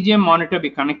 Can the CGM monitor be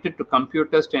connected to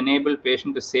computers to enable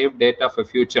patient to save data for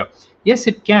future? Yes,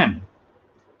 it can.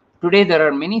 Today, there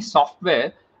are many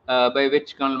software by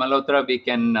which, Colonel Malhotra, we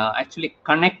can actually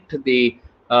connect the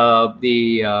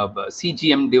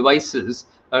CGM devices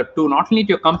to not only to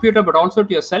your computer but also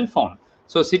to your cell phone.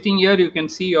 So sitting here, you can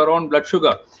see your own blood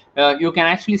sugar. You can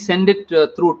actually send it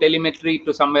through telemetry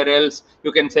to somewhere else.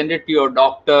 You can send it to your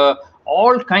doctor.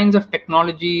 All kinds of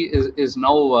technology is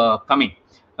now coming.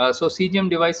 So CGM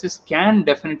devices can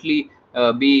definitely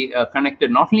be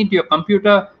connected not only to your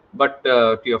computer but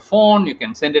to your phone. You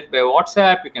can send it by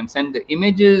WhatsApp. You can send the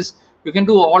images. You can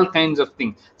do all kinds of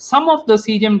things. Some of the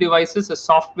CGM devices, the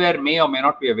software may or may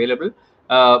not be available,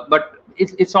 but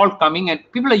it's all coming and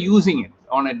people are using it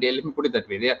on a daily. Let me put it that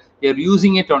way. They're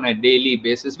using it on a daily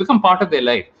basis. Become part of their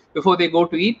life. Before they go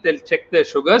to eat, they'll check their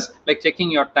sugars, like checking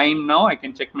your time now. I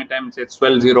can check my time. It's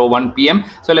 12:01 p.m.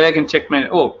 So like I can check my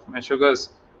sugars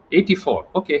 84.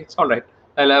 Okay, it's all right.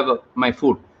 I'll have my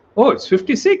food. Oh, it's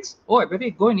 56. Oh, I better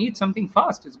go and eat something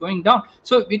fast. It's going down.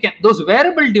 So we can, those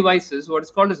wearable devices, what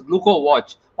is called as glucose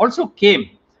watch, also came.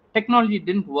 Technology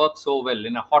didn't work so well.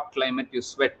 In a hot climate, you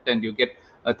sweat and you get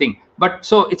a thing. But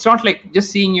so it's not like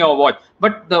just seeing your watch.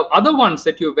 But the other ones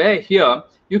that you wear here,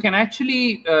 you can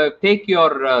actually take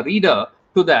your reader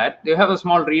to that. They have a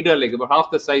small reader, like about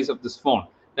half the size of this phone.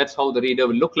 That's how the reader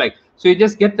will look like. So you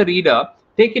just get the reader,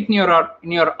 take it in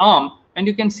your arm, and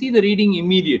you can see the reading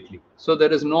immediately. So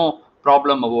there is no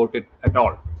problem about it at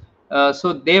all.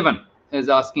 So Devan is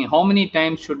asking, how many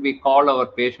times should we call our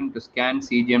patient to scan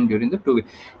CGM during the 2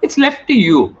 weeks? It's left to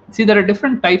you. See, there are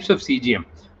different types of CGM.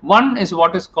 One is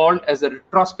what is called as a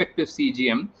retrospective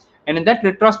CGM. And in that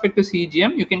retrospective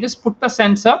CGM, you can just put the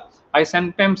sensor. I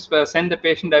sometimes send the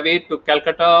patient away to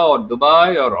Calcutta or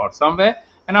Dubai or somewhere.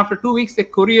 And after 2 weeks, they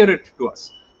courier it to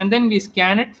us. And then we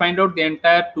scan it, find out the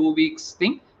entire 2 weeks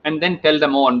thing, and then tell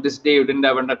them, oh, on this day you didn't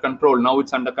have under control. Now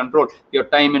it's under control. Your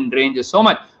time and range is so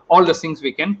much. All the things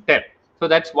we can tell. So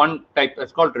that's one type.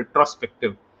 It's called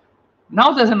retrospective.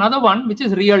 Now there's another one which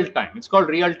is real time. It's called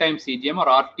real time CGM or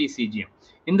RT CGM.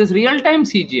 In this real time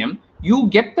CGM, you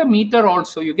get the meter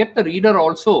also, you get the reader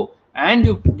also, and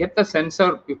you get the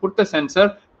sensor. You put the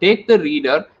sensor, take the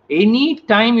reader. Any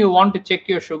time you want to check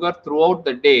your sugar throughout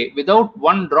the day without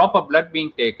one drop of blood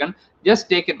being taken, just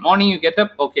take it. Morning you get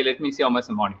up, okay, let me see how much in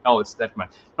the morning. Oh, it's that much.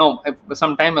 No,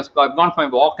 some time has I've gone for my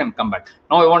walk and come back.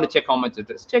 Now I want to check how much it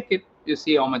is. Check it, you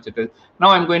see how much it is. Now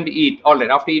I'm going to eat. All right,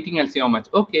 after eating I'll see how much.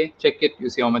 Okay, check it, you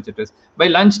see how much it is. By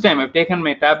lunchtime, I've taken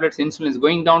my tablets, insulin is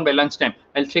going down by lunchtime.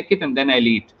 I'll check it and then I'll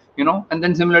eat. And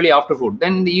then similarly after food,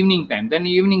 then the evening time, then the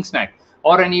evening snack,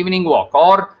 or an evening walk,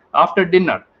 or after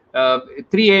dinner.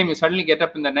 3 a.m. you suddenly get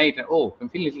up in the night and, oh, I'm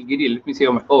feeling a little giddy. Let me see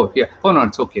how much. Oh, yeah. Oh, no,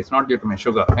 it's okay. It's not due to my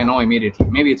sugar. I know immediately.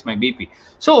 Maybe it's my BP.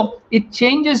 So it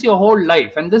changes your whole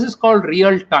life. And this is called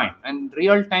real time. And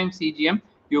real time CGM,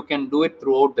 you can do it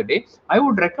throughout the day. I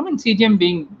would recommend CGM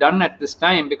being done at this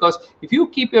time, because if you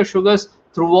keep your sugars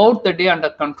throughout the day under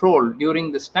control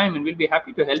during this time, and we'll be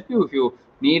happy to help you if you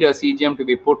need a CGM to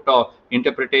be put, or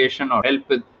interpretation, or help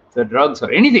with the drugs,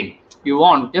 or anything you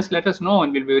want. Just let us know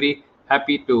and we'll be very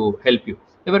happy to help you.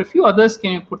 There were a few others.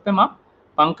 Can you put them up?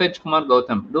 Pankaj Kumar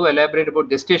Gautam, do elaborate about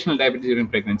gestational diabetes during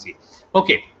pregnancy.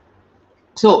 Okay.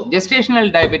 So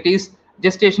gestational diabetes,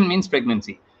 gestation means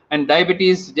pregnancy, and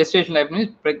diabetes, gestational diabetes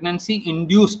means pregnancy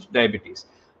induced diabetes.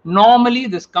 Normally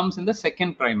this comes in the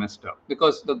second trimester,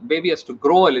 because the baby has to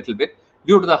grow a little bit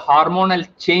due to the hormonal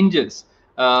changes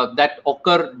that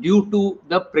occur due to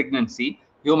the pregnancy,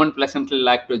 human placental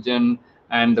lactogen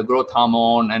and the growth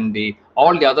hormone and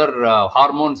all the other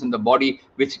hormones in the body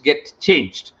which get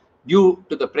changed due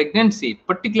to the pregnancy,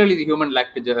 particularly the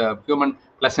human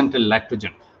placental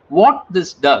lactogen. What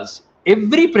this does,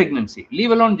 every pregnancy,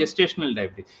 leave alone gestational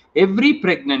diabetes, every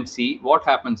pregnancy, what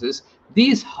happens is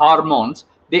these hormones,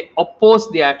 they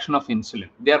oppose the action of insulin.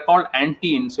 They are called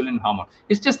anti-insulin hormone.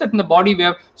 It's just that in the body we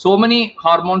have so many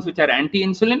hormones which are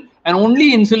anti-insulin, and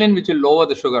only insulin which will lower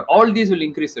the sugar. All these will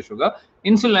increase the sugar.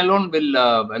 Insulin alone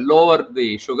will lower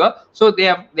the sugar. So they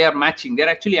are matching. They're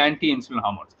actually anti-insulin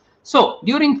hormones. So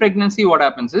during pregnancy, what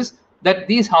happens is that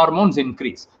these hormones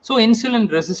increase. So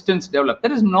insulin resistance develops.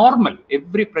 That is normal.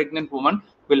 Every pregnant woman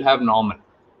will have normal.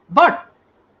 But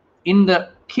in the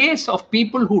case of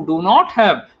people who do not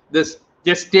have this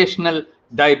gestational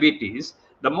diabetes,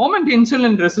 the moment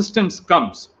insulin resistance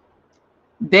comes,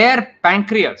 their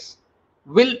pancreas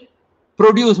will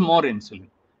produce more insulin,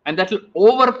 and that will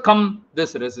overcome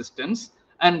this resistance,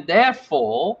 and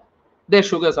therefore their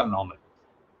sugars are normal.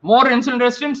 More insulin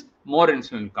resistance, more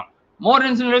insulin will come. More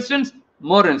insulin resistance,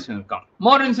 more insulin will come.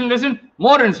 More insulin resistant,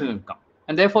 more insulin will come.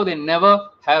 And therefore, they never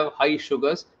have high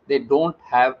sugars. They don't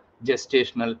have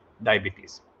gestational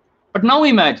diabetes. But now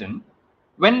imagine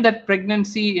when that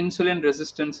pregnancy insulin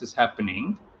resistance is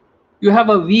happening, you have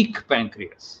a weak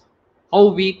pancreas. How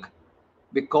weak?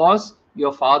 Because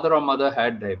your father or mother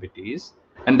had diabetes,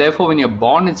 and therefore when you're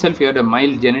born itself you had a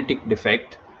mild genetic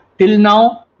defect. Till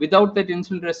now, without that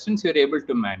insulin resistance, you're able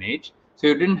to manage, so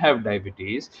you didn't have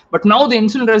diabetes. But now the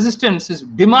insulin resistance is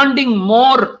demanding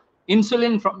more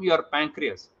insulin from your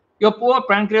pancreas. Your poor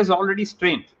pancreas is already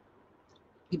strained.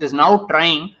 It is now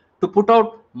trying to put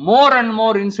out more and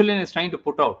more insulin is trying to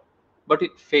put out, but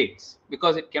it fails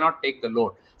because it cannot take the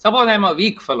load. Suppose I'm a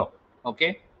weak fellow,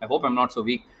 okay? I hope I'm not so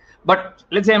weak, but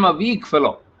let's say I'm a weak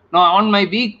fellow. Now on my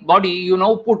weak body, you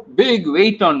now put big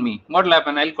weight on me. What will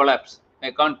happen? I'll collapse.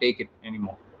 I can't take it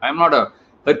anymore. I'm not a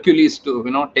Hercules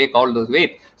to take all those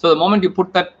weight. So the moment you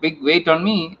put that big weight on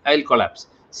me, I'll collapse.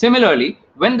 Similarly,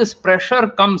 when this pressure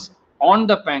comes on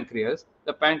the pancreas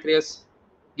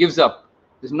gives up,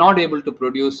 is not able to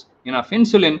produce enough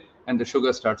insulin, and the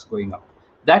sugar starts going up.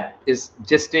 That is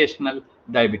gestational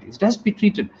diabetes. It has to be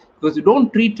treated, because you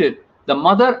don't treat it, the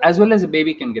mother as well as the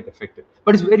baby can get affected.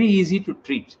 But it's very easy to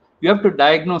treat. You have to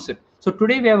diagnose it. So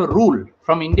today we have a rule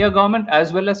from India government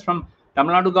as well as from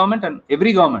Tamil Nadu government, and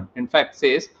every government in fact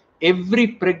says every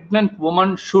pregnant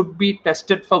woman should be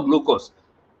tested for glucose,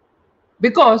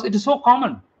 because it is so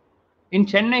common. In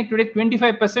Chennai today,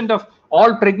 25% of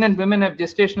all pregnant women have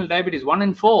gestational diabetes, 1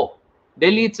 in 4.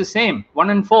 Delhi, it's the same, 1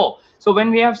 in 4. So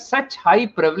when we have such high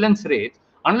prevalence rates,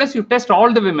 unless you test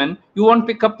all the women, you won't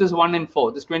pick up this 1 in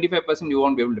 4. This 25% you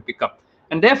won't be able to pick up.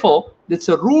 And therefore, it's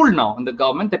a rule now in the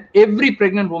government that every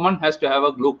pregnant woman has to have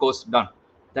a glucose done.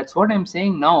 That's what I'm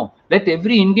saying now. Let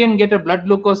every Indian get a blood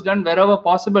glucose done wherever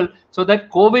possible, so that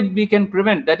COVID we can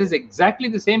prevent. That is exactly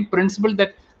the same principle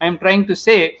that I'm trying to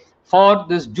say for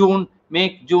this June.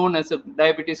 Make June as a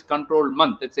diabetes control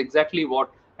month. That's exactly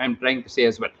what I'm trying to say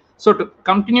as well. So to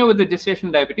continue with the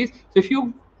gestational diabetes, so if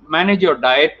you manage your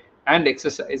diet and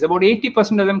exercise, about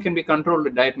 80% of them can be controlled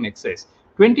with diet and exercise.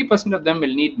 20% of them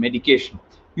will need medication.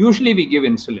 Usually we give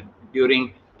insulin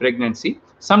during pregnancy.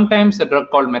 Sometimes a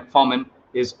drug called metformin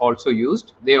is also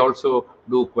used. They also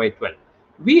do quite well.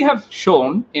 We have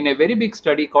shown in a very big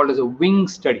study called as a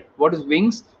WINGS study. What is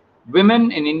WINGS?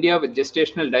 Women in India with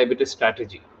gestational diabetes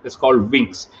strategy. It's called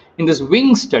WINGS. In this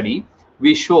WINGS study,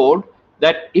 we showed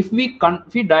that if we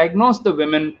diagnose the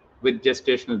women with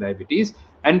gestational diabetes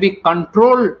and we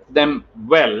control them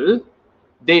well,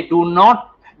 they do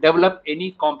not develop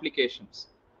any complications.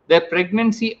 Their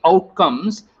pregnancy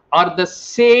outcomes are the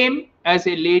same as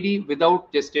a lady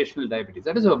without gestational diabetes.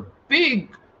 That is a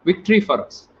big victory for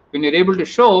us. When you're able to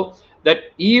show that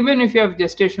even if you have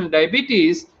gestational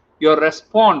diabetes, your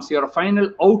response, your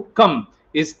final outcome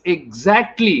is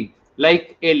exactly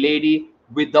like a lady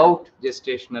without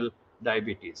gestational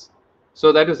diabetes.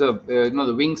 So that is the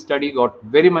WINGS study got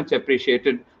very much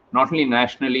appreciated, not only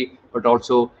nationally but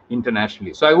also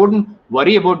internationally. So I wouldn't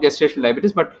worry about gestational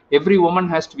diabetes, but every woman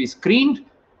has to be screened,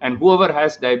 and whoever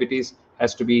has diabetes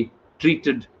has to be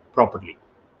treated properly.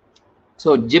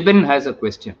 So Jibin has a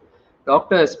question.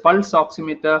 Doctor, is pulse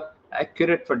oximeter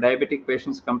accurate for diabetic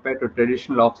patients compared to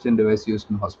traditional oxygen device used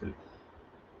in hospital?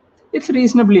 It's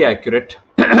reasonably accurate.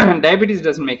 Diabetes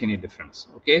doesn't make any difference.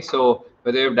 Okay, so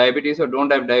whether you have diabetes or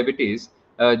don't have diabetes,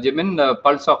 Jibin,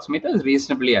 pulse oximeter is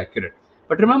reasonably accurate.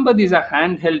 But remember, these are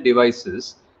handheld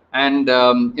devices, and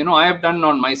I have done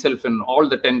on myself, and all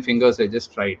the 10 fingers I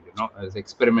just tried, as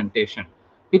experimentation.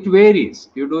 It varies.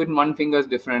 You do it in one finger is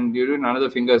different. You do it in another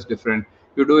finger is different.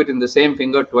 You do it in the same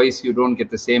finger twice, you don't get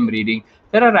the same reading.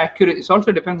 There are accurate. It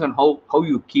also depends on how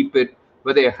you keep it,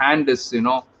 whether your hand is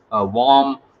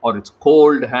warm or it's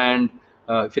cold hand,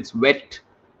 if it's wet.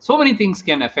 So many things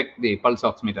can affect the pulse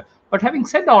oximeter. But having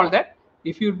said all that,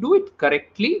 if you do it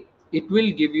correctly, it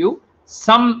will give you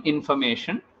some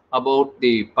information about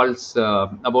the pulse,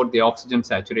 about the oxygen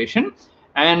saturation.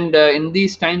 And in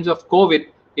these times of COVID,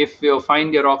 if you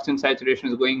find your oxygen saturation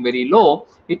is going very low,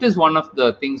 it is one of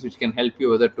the things which can help you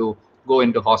whether to go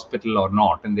into hospital or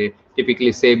not. And they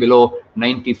typically say below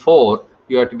 94,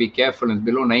 you have to be careful, and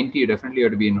below 90, you definitely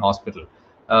have to be in hospital.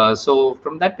 So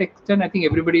from that extent, I think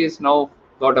everybody has now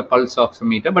got a pulse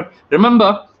oximeter. But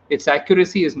remember, its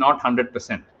accuracy is not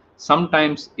 100%.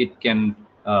 Sometimes it can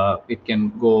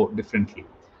go differently.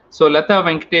 So Lata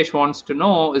Venkatesh wants to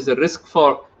know, is the risk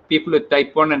for people with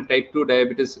type 1 and type 2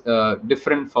 diabetes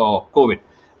different for COVID?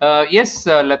 Yes,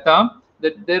 Lata,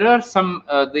 there are some,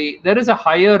 there is a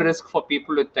higher risk for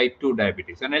people with type 2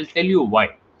 diabetes, and I'll tell you why.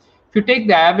 If you take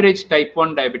the average type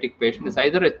 1 diabetic patient, is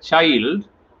either a child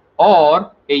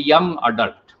or a young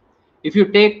adult. If you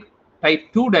take type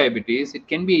 2 diabetes, it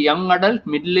can be a young adult,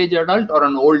 middle-aged adult, or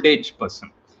an old age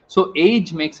person. So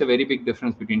age makes a very big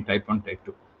difference between type 1 and type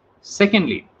 2.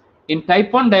 Secondly, in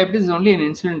type 1 diabetes is only an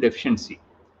insulin deficiency.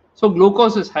 So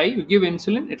glucose is high, you give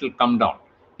insulin, it will come down.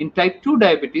 In type 2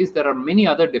 diabetes, there are many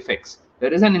other defects.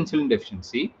 There is an insulin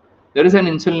deficiency, there is an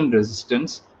insulin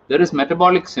resistance, there is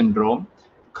metabolic syndrome,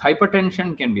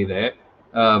 hypertension can be there,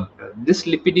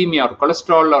 dyslipidemia or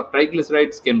cholesterol or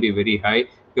triglycerides can be very high,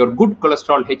 your good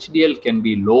cholesterol HDL can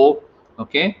be low.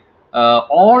 Okay,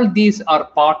 all these are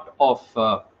part of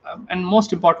and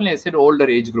most importantly, I said older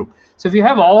age group. So if you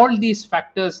have all these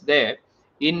factors there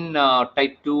in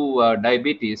type 2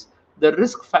 diabetes, the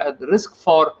risk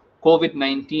for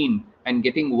COVID-19 and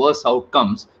getting worse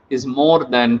outcomes is more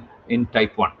than in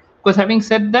type 1. Because having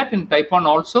said that, in type 1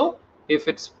 also, if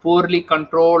it's poorly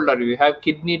controlled, or you have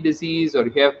kidney disease, or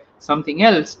you have something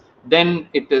else, then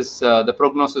it is the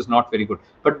prognosis is not very good.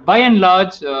 But by and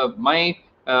large, my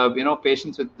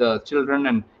patients with children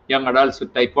and young adults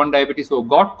with type 1 diabetes who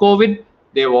got COVID,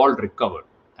 they've all recovered,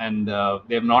 and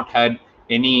they have not had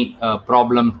any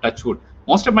problem, touch wood.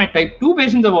 Most of my type 2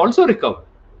 patients have also recovered.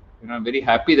 I'm very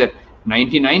happy that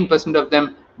 99% of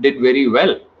them did very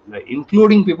well,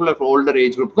 including people of older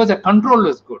age group, because the control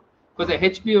was good, because the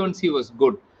HbA1c was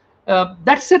good.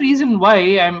 That's the reason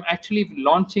why I'm actually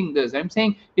launching this. I'm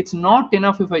saying it's not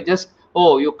enough if I just,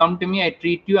 oh, you come to me, I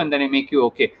treat you, and then I make you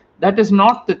okay. That is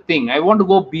not the thing. I want to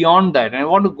go beyond that. I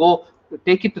want to go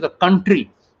take it to the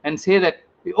country and say that,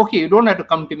 okay, you don't have to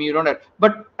come to me, you don't have,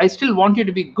 but I still want you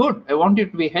to be good. I want you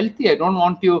to be healthy. I don't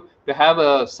want you to have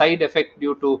a side effect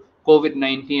due to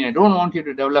COVID-19. I don't want you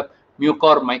to develop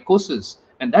mucormycosis.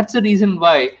 And that's the reason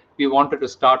why we wanted to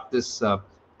start this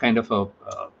kind of a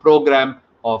program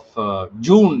of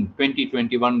June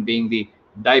 2021 being the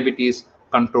Diabetes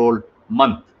Control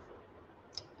Month.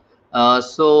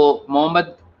 So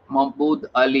Mahmood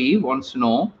Ali wants to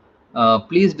know,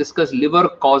 please discuss liver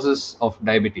causes of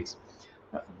diabetes.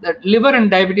 That liver and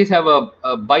diabetes have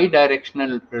a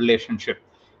bi-directional relationship.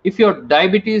 If your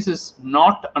diabetes is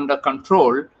not under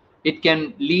control, it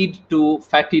can lead to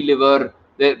fatty liver.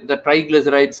 The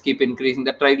triglycerides keep increasing.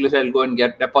 The triglycerides will go and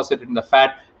get deposited in the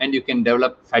fat, and you can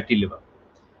develop fatty liver.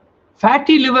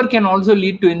 Fatty liver can also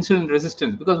lead to insulin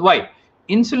resistance, because why?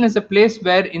 Insulin is a place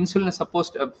where insulin is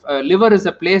supposed to, liver is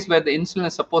a place where the insulin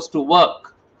is supposed to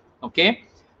work. Okay.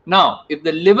 Now, if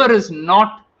the liver is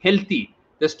not healthy,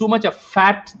 there's too much of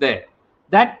fat there.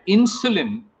 That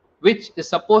insulin, which is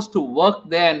supposed to work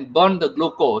there and burn the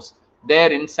glucose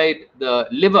there inside the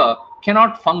liver,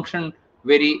 cannot function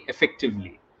very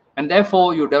effectively. And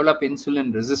therefore, you develop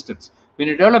insulin resistance. When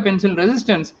you develop insulin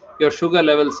resistance, your sugar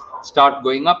levels start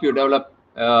going up. You develop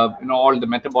all the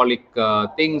metabolic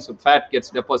things. Fat gets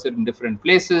deposited in different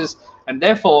places, and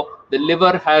therefore the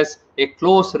liver has a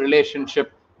close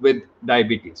relationship with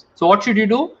diabetes. So what should you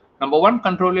do? Number one,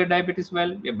 control your diabetes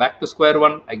well. We're back to square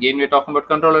one. Again, we're talking about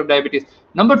control of diabetes.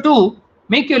 Number two,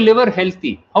 make your liver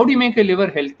healthy. How do you make your liver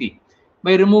healthy?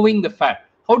 By removing the fat.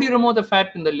 How do you remove the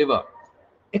fat in the liver?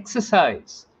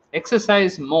 Exercise.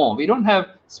 Exercise more. We don't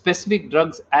have specific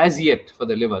drugs as yet for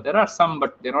the liver. There are some,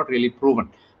 but they're not really proven.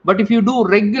 But if you do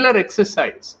regular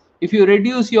exercise, if you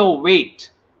reduce your weight,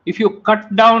 if you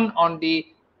cut down on the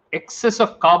excess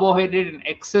of carbohydrate and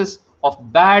excess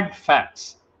of bad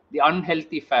fats, the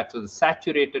unhealthy fats or the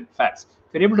saturated fats,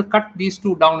 if you're able to cut these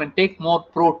two down and take more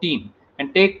protein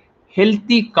and take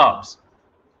healthy carbs,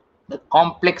 the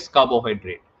complex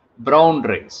carbohydrate, brown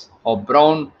rice or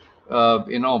brown,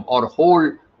 or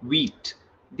whole wheat,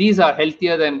 these are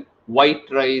healthier than white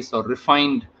rice or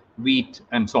refined wheat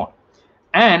and so on.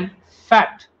 And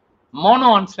fat,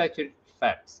 monounsaturated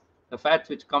fats, the fats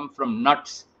which come from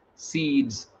nuts,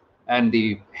 seeds, and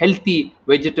the healthy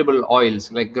vegetable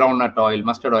oils like groundnut oil,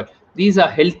 mustard oil, these are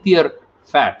healthier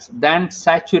fats than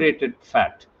saturated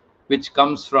fat, which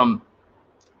comes from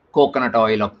coconut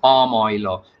oil or palm oil,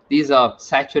 or these are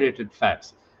saturated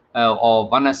fats, or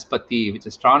vanaspati, which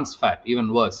is trans fat,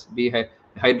 even worse,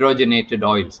 hydrogenated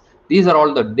oils. These are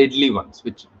all the deadly ones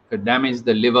which damage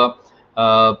the liver.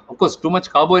 Of course, too much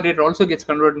carbohydrate also gets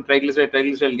converted into triglyceride.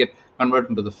 Triglyceride get converted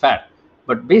into the fat.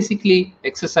 But basically,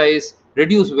 exercise,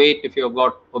 reduce weight if you've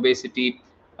got obesity.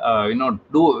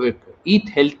 Eat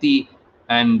healthy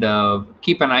and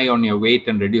keep an eye on your weight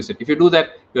and reduce it. If you do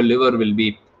that, your liver will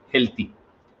be healthy.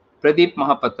 Pradeep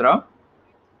Mahapatra,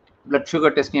 blood sugar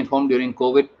testing at home during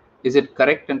COVID, is it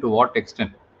correct and to what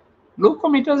extent?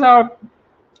 Glucometers are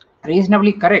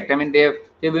reasonably correct. I mean,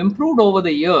 they've improved over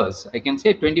the years. I can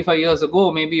say 25 years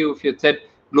ago, maybe if you said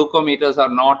glucometers are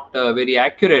not very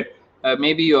accurate,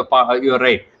 maybe you're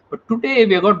right. But today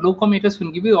we have got glucometers who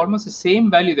can give you almost the same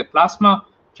value. The plasma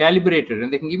calibrated,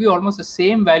 and they can give you almost the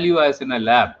same value as in a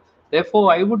lab.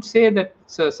 Therefore, I would say that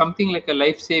it's something like a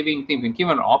life-saving thing. You can keep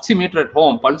an oximeter at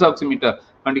home, pulse oximeter,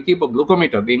 and you keep a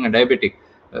glucometer. Being a diabetic,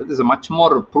 this is a much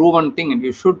more proven thing, and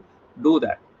you should do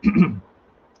that.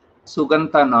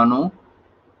 Sugantha Nanu,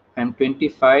 I'm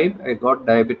 25. I got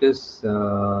diabetes.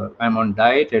 I'm on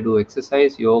diet. I do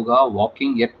exercise, yoga,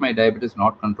 walking. Yet my diabetes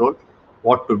not controlled.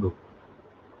 What to do?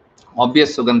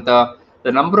 Obvious, Sugantha.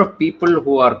 The number of people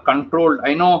who are controlled.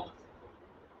 I know.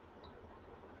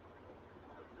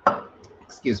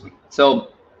 Excuse me. So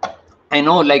I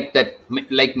know, like that,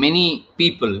 like many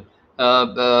people,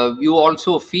 you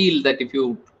also feel that if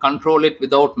you control it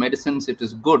without medicines, it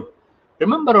is good.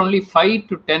 Remember, only 5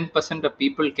 to 10% of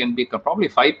people can be, probably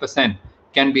 5%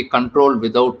 can be controlled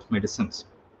without medicines.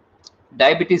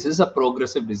 Diabetes is a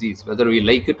progressive disease, whether we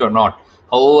like it or not.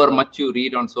 However much you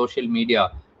read on social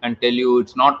media and tell you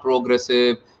it's not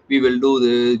progressive, we will do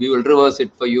this, we will reverse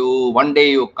it for you. One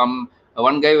day you come,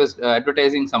 one guy was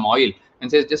advertising some oil and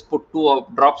says just put 2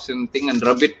 drops in thing and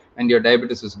rub it and your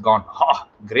diabetes is gone. Ah,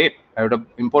 great. I would have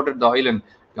imported the oil and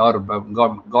or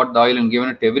got the oil and given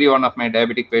it to every one of my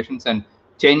diabetic patients and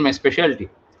changed my specialty.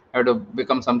 I would have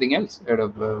become something else. I would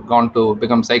have gone to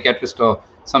become psychiatrist or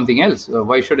something else.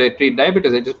 Why should I treat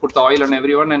diabetes? I just put the oil on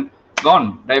everyone and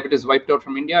gone. Diabetes wiped out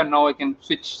from India, and now I can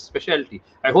switch specialty.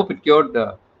 I hope it cured,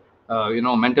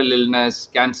 mental illness,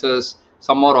 cancers.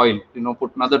 Some more oil.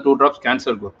 Put another 2 drops,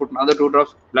 cancer goes. Put another 2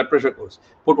 drops, blood pressure goes.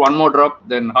 Put one more drop,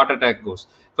 then heart attack goes.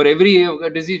 For every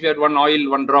disease, you had one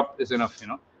oil, 1 drop is enough.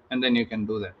 And then you can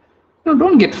do that.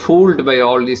 Don't get fooled by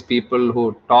all these people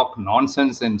who talk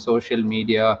nonsense in social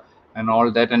media and all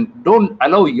that, and don't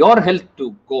allow your health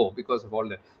to go because of all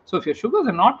that. So if your sugars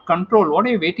are not controlled, what are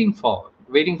you waiting for?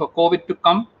 Waiting for COVID to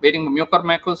come? Waiting for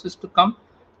mucormycosis to come?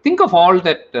 Think of all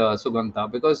that,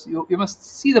 Sugantha, because you must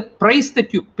see the price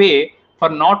that you pay for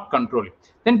not controlling.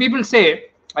 Then people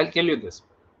say, I'll tell you this.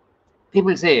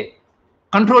 People say,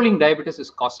 controlling diabetes is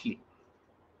costly.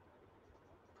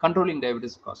 Controlling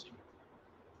diabetes is costly.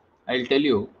 I'll tell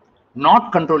you,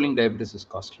 not controlling diabetes is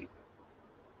costly.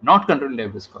 Not controlling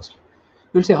diabetes is costly.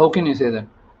 You'll say, how can you say that?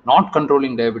 Not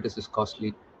controlling diabetes is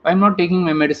costly. I'm not taking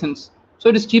my medicines. So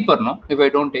it is cheaper, no? If I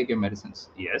don't take your medicines.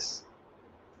 Yes.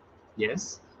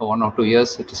 Yes. For 1 or 2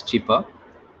 years, it is cheaper.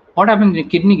 What happens when your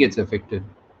kidney gets affected?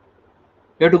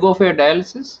 You have to go for your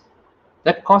dialysis.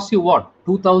 That costs you what?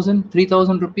 2,000,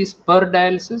 3,000 rupees per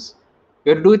dialysis.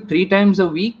 You have to do it 3 times a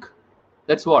week.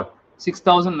 That's what?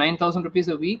 6,000, 9,000 rupees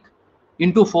a week.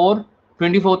 Into 4,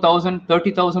 24,000,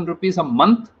 30,000 rupees a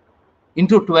month.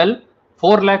 Into 12,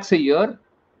 4 lakhs a year.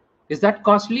 Is that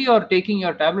costly, or taking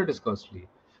your tablet is costly?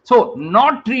 So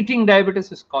not treating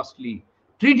diabetes is costly.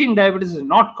 Treating diabetes is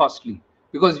not costly,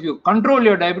 because if you control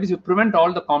your diabetes, you prevent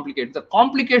all the complications. The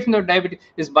complication of diabetes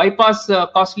is bypass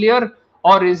costlier,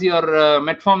 or is your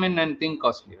metformin and thing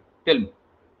costlier? Tell me.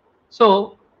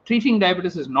 So treating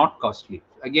diabetes is not costly.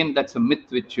 Again, that's a myth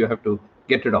which you have to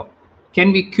get rid of.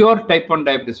 Can we cure type 1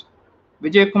 diabetes?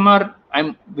 Vijay Kumar,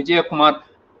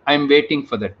 I'm waiting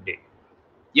for that day.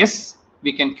 Yes,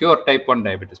 we can cure type 1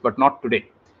 diabetes, but not today.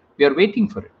 We are waiting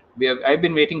for it. I've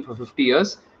been waiting for 50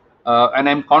 years, and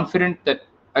I'm confident that,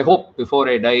 I hope before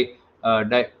I die,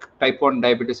 type 1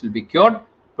 diabetes will be cured.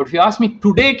 But if you ask me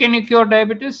today, can you cure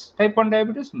diabetes, type 1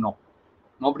 diabetes? No,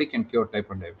 nobody can cure type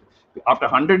 1 diabetes. After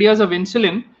 100 years of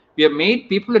insulin, we have made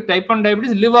people with type 1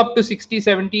 diabetes live up to 60,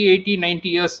 70, 80, 90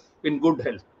 years in good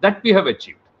health. That we have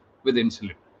achieved with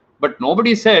insulin. But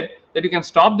nobody said that you can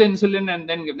stop the insulin and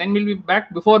then we'll be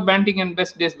back before Banting and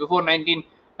Best days, before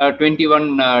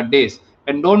 1921 days.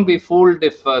 And don't be fooled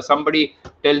if somebody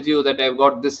tells you that I've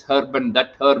got this herb and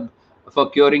that herb for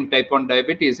curing type 1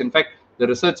 diabetes. In fact, the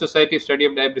Research Society of Study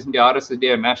of Diabetes, the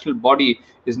RSSD, a national body,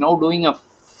 is now doing a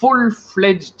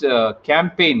full-fledged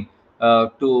campaign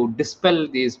to dispel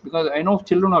these, because I know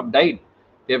children have died.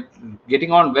 They're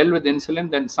getting on well with insulin,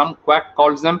 then some quack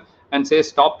calls them and says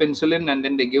stop insulin, and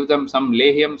then they give them some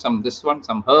lahium, some this one,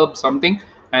 some herb, something,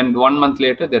 and 1 month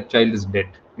later their child is dead.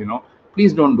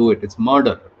 Please don't do it. It's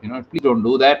murder. Please don't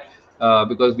do that,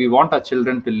 because we want our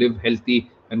children to live healthy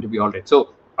and to be all right.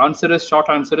 So short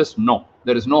answer is no.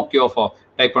 There is no cure for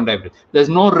type 1 diabetes. There's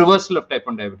no reversal of type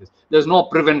 1 diabetes. There's no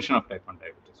prevention of type 1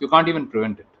 diabetes. You can't even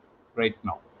prevent it right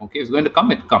now. Okay, it's going to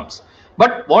come, it comes.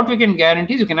 But what we can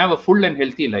guarantee is you can have a full and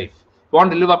healthy life. You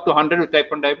want to live up to 100 with type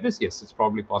 1 diabetes? Yes, it's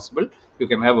probably possible. You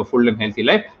can have a full and healthy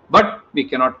life, but we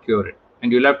cannot cure it.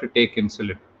 And you'll have to take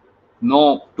insulin.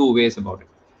 No two ways about it.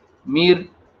 Mir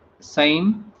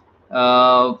Sain,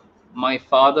 my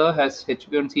father has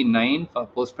HbA1c 9,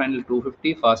 postprandial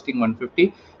 250, fasting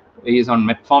 150. He is on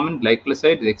metformin,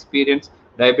 glycoside, experienced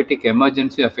diabetic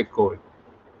emergency affect COVID.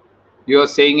 You are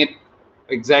saying it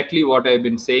exactly what I've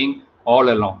been saying all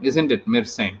along, isn't it,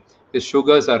 Mirsain? His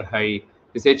sugars are high.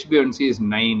 His HbA1c is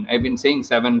 9. I've been saying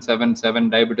 777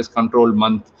 diabetes control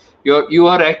month. You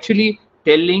are actually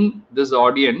telling this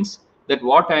audience that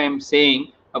what I am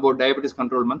saying about diabetes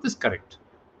control month is correct.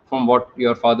 From what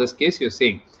your father's case you're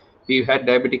saying, he had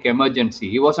diabetic emergency.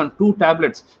 He was on 2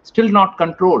 tablets, still not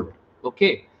controlled.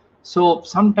 Okay, so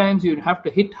sometimes you have to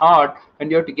hit hard and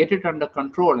you have to get it under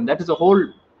control, and that is the whole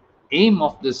aim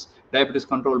of this diabetes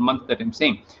control month that I'm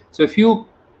saying. So if you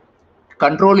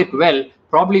control it well,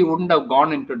 probably wouldn't have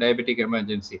gone into diabetic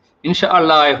emergency.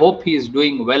 Inshallah, I hope he is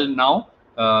doing well now.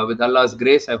 With Allah's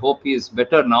grace, I hope he is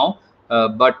better now.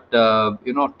 But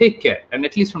take care, and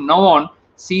at least from now on,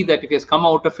 see that if he has come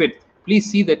out of it, please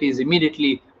see that he is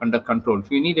immediately under control.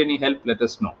 If you need any help, let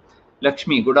us know.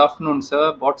 Lakshmi, good afternoon,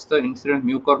 sir. What's the incident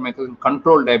mucormycosis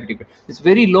control diabetic? It's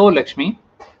very low, Lakshmi.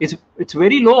 It's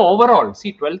very low overall.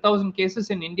 See, 12,000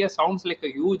 cases in India sounds like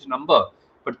a huge number,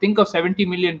 but think of 70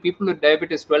 million people with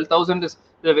diabetes. 12,000 is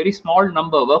a very small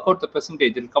number. Work out the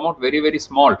percentage; it'll come out very, very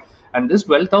small. And this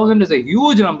 12,000 is a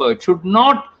huge number. It should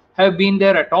not have been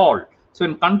there at all. So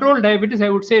in controlled diabetes, I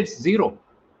would say it's zero.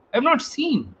 I've not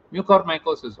seen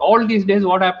mucormycosis. All these days,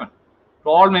 what happened? To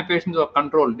all my patients who are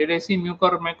controlled, did I see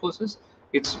mucormycosis?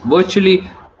 It's virtually,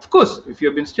 of course, if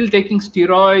you've been still taking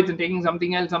steroids and taking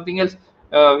something else,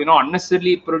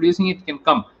 unnecessarily producing it can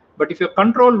come. But if you're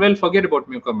controlled well, forget about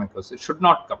mucormycosis. It should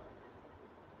not come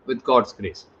with God's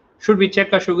grace. Should we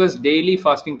check our sugars daily,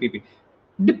 fasting PP?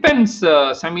 Depends,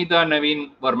 Samida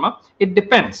Naveen Verma. It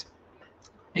depends.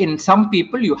 In some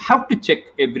people, you have to check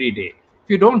every day. If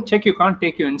you don't check, you can't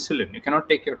take your insulin. You cannot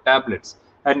take your tablets.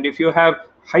 And if you have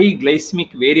high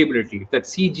glycemic variability, that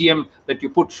CGM that you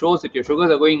put shows that your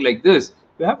sugars are going like this,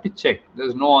 you have to check.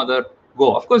 There's no other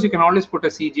go. Of course, you can always put a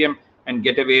CGM and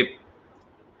get away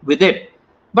with it.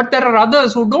 But there are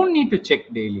others who don't need to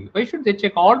check daily. Why should they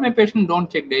check? All my patients don't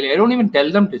check daily. I don't even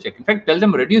tell them to check. In fact, tell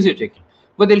them reduce your checking.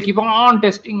 But they'll keep on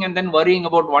testing and then worrying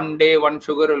about one day, one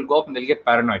sugar will go up and they'll get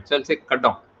paranoid. So I'll say, cut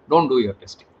down. Don't do your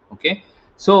testing. Okay.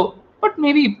 So, but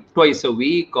maybe twice a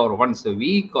week or once a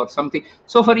week or something.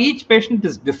 So for each patient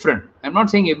is different. I'm not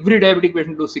saying every diabetic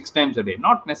patient do 6 times a day.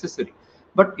 Not necessary.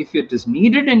 But if it is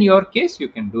needed in your case, you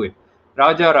can do it.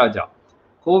 Raja.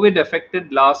 COVID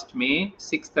affected last May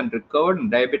 6th and recovered,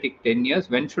 and diabetic 10 years.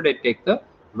 When should I take the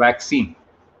vaccine?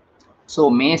 So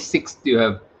May 6th you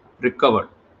have recovered.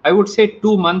 I would say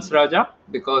 2 months, Raja,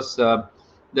 because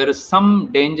there is some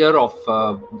danger of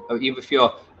if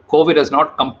your COVID has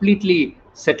not completely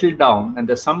settled down and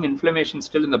there's some inflammation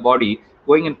still in the body,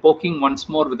 going and poking once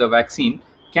more with the vaccine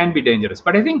can be dangerous.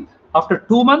 But I think after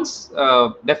 2 months,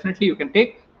 definitely you can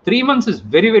take. 3 months is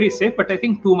very, very safe, but I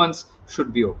think 2 months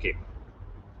should be okay.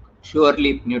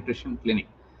 Surely Nutrition Clinic.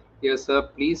 Yes, sir.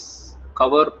 Please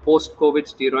cover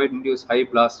post-COVID steroid-induced high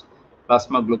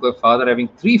plasma glucose. Father having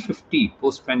 350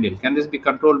 postprandial. Can this be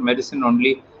controlled medicine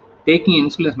only? Taking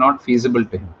insulin is not feasible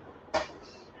to him.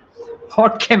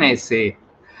 What can I say?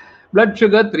 Blood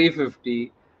sugar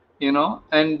 350,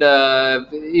 and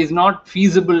is not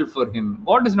feasible for him.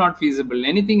 What is not feasible?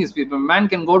 Anything is feasible. Man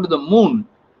can go to the moon.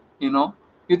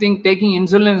 You think taking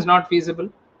insulin is not feasible?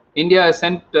 India has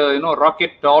sent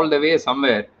rocket all the way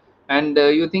somewhere, and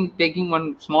you think taking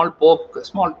one small poke,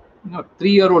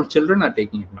 3-year-old children are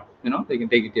taking it now. They can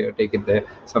take it here, take it there,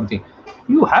 something.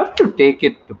 You have to take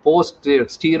it post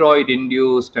steroid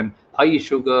induced and high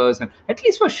sugars, and at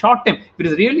least for short time. If it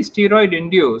is really steroid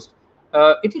induced,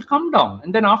 it will come down,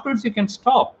 and then afterwards you can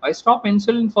stop. I stop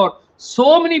insulin for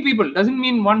so many people. Doesn't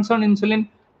mean once on insulin,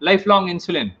 lifelong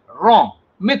insulin. Wrong.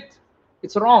 Myth.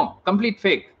 It's wrong. Complete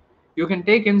fake. You can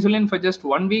take insulin for just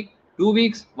 1 week, 2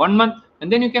 weeks, 1 month, and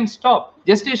then you can stop.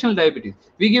 Gestational diabetes.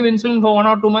 We give insulin for 1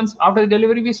 or 2 months. After the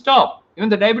delivery, we stop. Even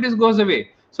the diabetes goes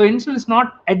away. So insulin is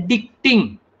not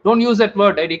addicting. Don't use that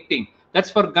word, addicting. That's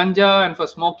for ganja and for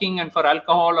smoking and for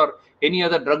alcohol or any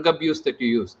other drug abuse that you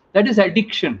use. That is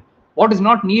addiction. What is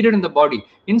not needed in the body.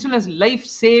 Insulin is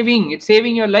life-saving. It's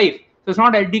saving your life. So it's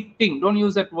not addicting. Don't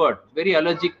use that word. It's very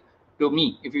allergic to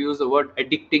me if you use the word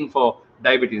addicting for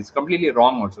diabetes. It's completely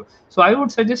wrong also. So I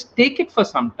would suggest take it for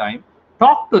some time,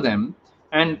 talk to them,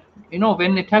 and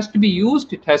when it has to be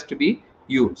used, it has to be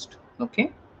used.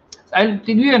 Okay. I'll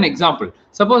give you an example.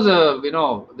 Suppose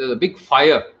there's a big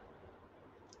fire.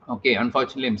 Okay,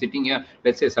 unfortunately I'm sitting here.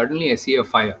 Let's say suddenly I see a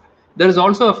fire. There is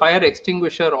also a fire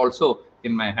extinguisher also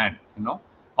in my hand,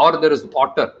 or there is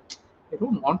water. I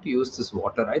don't want to use this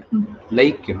water. I don't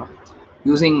like,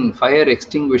 using fire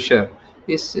extinguisher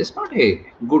is not a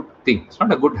good thing. It's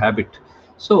not a good habit.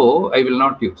 So I will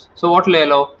not use. So what will I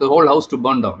allow? The whole house to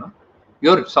burn down. Huh?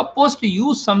 You're supposed to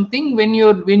use something when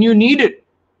you need it.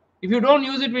 If you don't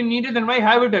use it when needed, then why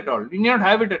have it at all? You need not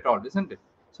have it at all, isn't it?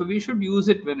 So we should use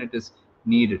it when it is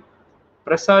needed.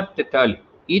 Prasad Tetali.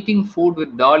 Eating food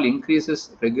with dal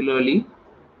increases regularly,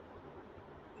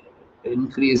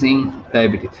 increasing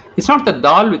diabetes. It's not the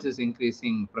dal which is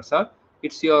increasing, Prasad.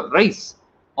 It's your rice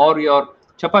or your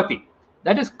chapati.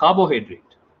 That is carbohydrate.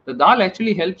 The dal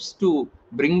actually helps to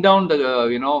bring down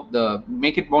the,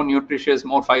 make it more nutritious,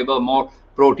 more fiber, more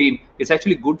protein. It's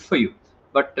actually good for you.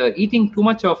 But eating too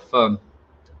much of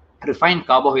refined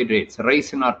carbohydrates,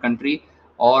 rice in our country,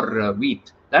 or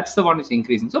wheat, that's the one is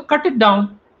increasing. So cut it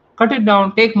down. Cut it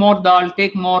down. Take more dal,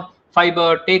 take more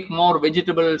fiber, take more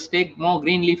vegetables, take more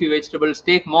green leafy vegetables,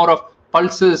 take more of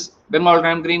pulses, Bengal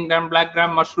gram, green gram, black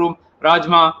gram, mushroom,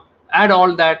 rajma, add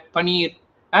all that, paneer,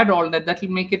 add all that. That will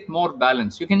make it more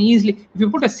balanced. You can easily, if you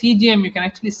put a CGM, you can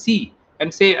actually see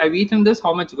and say, I've eaten this,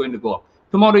 how much is going to go up?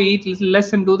 Tomorrow you eat a little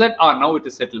less and do that. Now it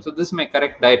is settled. So this is my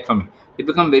correct diet for me. It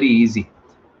becomes very easy.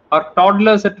 Are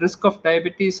toddlers at risk of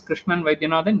diabetes, Krishnan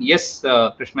Vaidyanathan? Yes,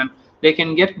 Krishnan. They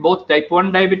can get both type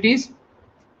 1 diabetes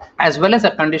as well as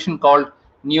a condition called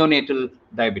neonatal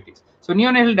diabetes. So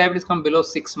neonatal diabetes comes below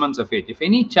 6 months of age. If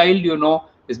any child you know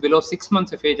is below 6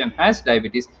 months of age and has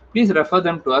diabetes, please refer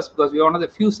them to us, because we are one of the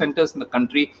few centers in the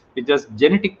country which does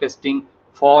genetic testing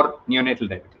for neonatal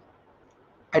diabetes.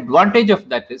 Advantage of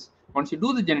that is, once you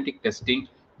do the genetic testing,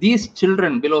 these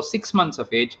children below 6 months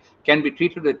of age can be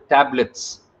treated with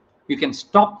tablets. You can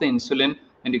stop the insulin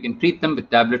and you can treat them with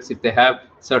tablets if they have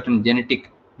certain genetic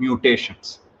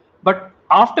mutations. But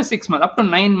after 6 months, up to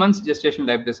 9 months gestational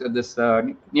diabetes,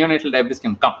 neonatal diabetes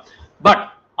can come.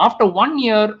 But after 1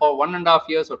 year or 1.5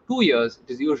 years or 2 years,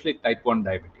 it is usually type 1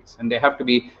 diabetes, and they have to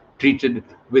be treated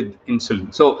with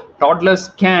insulin. So toddlers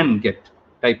can get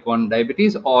type 1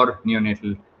 diabetes or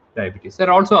neonatal diabetes. There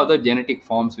are also other genetic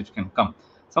forms which can come.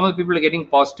 Some of the people are getting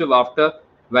positive after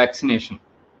vaccination.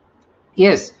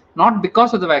 Yes, not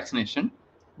because of the vaccination,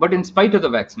 but in spite of the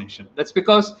vaccination. That's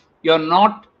because you're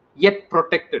not yet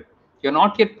protected. You're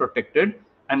not yet protected,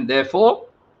 and therefore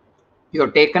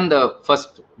you've taken the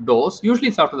first dose. Usually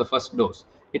it's after the first dose.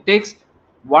 It takes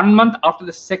 1 month after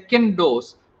the second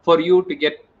dose for you to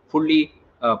get fully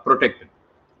protected.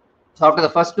 So after the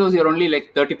first dose, you're only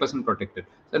like 30% protected.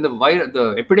 Then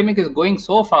the epidemic is going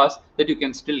so fast that you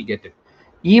can still get it.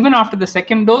 Even after the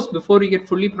second dose, before you get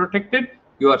fully protected,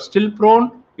 you are still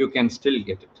prone, you can still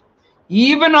get it.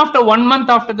 Even after 1 month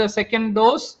after the second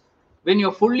dose, when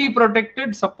you're fully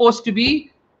protected, supposed to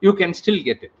be, you can still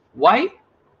get it. Why?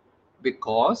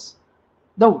 Because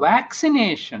the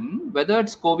vaccination, whether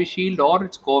it's Covishield or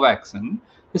it's Covaxin,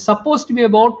 is supposed to be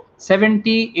about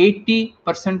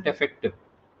 70-80% effective.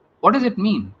 What does it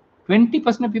mean?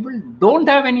 20% of people don't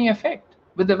have any effect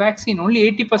with the vaccine. Only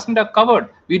 80% are covered.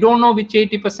 We don't know which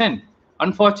 80%,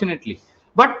 unfortunately.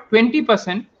 But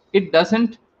 20%, it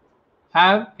doesn't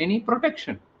have any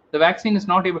protection. The vaccine is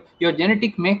not able, your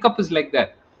genetic makeup is like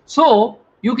that. So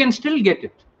you can still get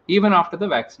it even after the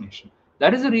vaccination.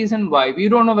 That is the reason why we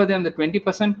don't know whether in the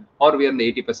 20% or we are in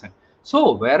the 80%.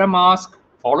 So wear a mask,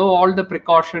 follow all the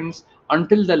precautions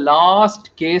until the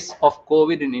last case of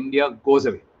COVID in India goes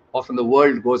away, or from the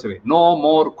world goes away. No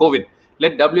more COVID.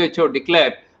 Let WHO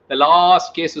declare the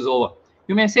last case is over.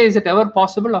 You may say, is it ever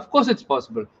possible? Of course it's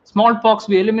possible. Smallpox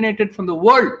we eliminated from the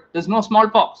world. There's no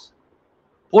smallpox.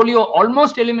 Polio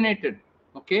almost eliminated.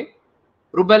 Okay.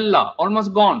 Rubella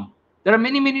almost gone. There are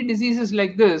many diseases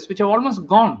like this which have almost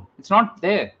gone. It's not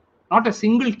there. Not a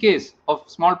single case of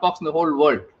smallpox in the whole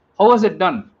world. How was it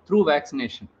done? Through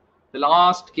vaccination. The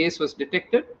last case was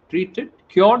detected, treated,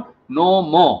 cured. No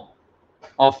more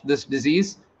of this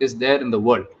disease is there in the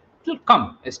world. It will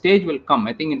come. A stage will come.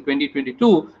 I think in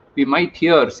 2022, we might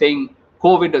hear saying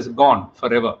COVID is gone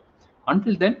forever.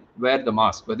 Until then, wear the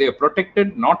mask. Whether you're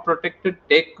protected, not protected,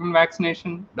 take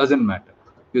vaccination, doesn't matter.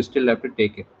 You still have to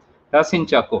take it. Tasin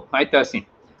Chako. Hi, Tasin.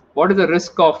 What is the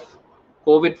risk of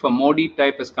COVID for Modi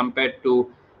type as compared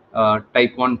to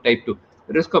type 1, type 2?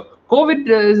 The risk of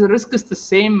COVID risk is the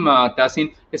same,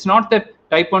 Tasin. It's not that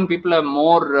type 1 people have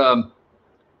more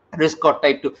risk or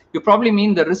type 2. You probably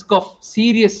mean the risk of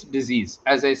serious disease.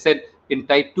 As I said, in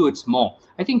type 2, it's more.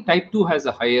 I think type 2 has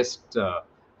the highest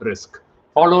risk,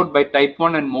 followed by type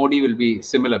 1, and Modi will be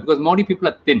similar because Modi people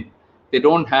are thin. They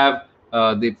don't have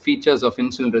the features of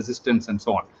insulin resistance and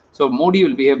so on. So Modi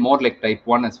will behave more like type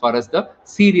 1 as far as the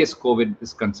serious COVID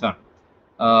is concerned.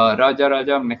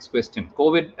 Raja, next question.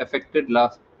 COVID affected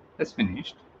last, that's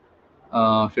finished.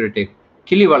 Should I take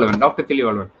Kiliwalavan, Dr.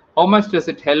 Kiliwalavan? How much does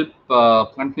it help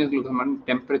continuous glucose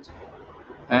temperature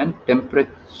and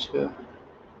temperature?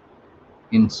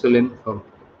 insulin for,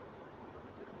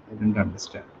 I didn't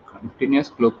understand. Continuous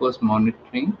glucose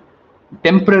monitoring,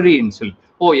 temporary insulin.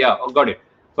 Oh yeah, got it.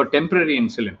 For temporary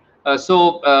insulin.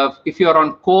 So if you are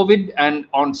on COVID and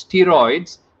on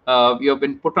steroids, you have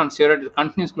been put on steroids,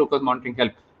 continuous glucose monitoring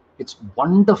help. It's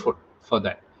wonderful for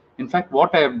that. In fact,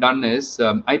 what I have done is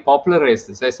I popularized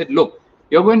this. I said, look,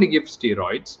 you're going to give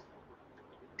steroids,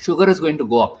 sugar is going to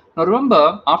go up. Now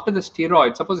remember, after the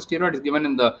steroid, suppose the steroid is given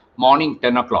in the morning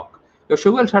 10 o'clock, your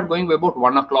sugar will start going by about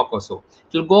 1 o'clock or so.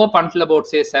 It will go up until about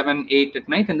say 7, 8 at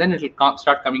night, and then it will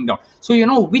start coming down. So you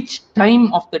know which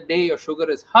time of the day your sugar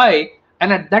is high,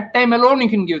 and at that time alone you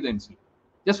can give the insulin.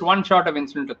 Just one shot of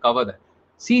insulin to cover that.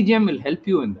 CGM will help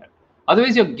you in that.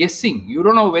 Otherwise, you're guessing. You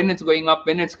don't know when it's going up,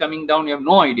 when it's coming down. You have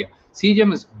no idea.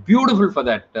 CGM is beautiful for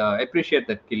that. I appreciate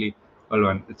that, Kili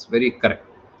Balwan. It's very correct.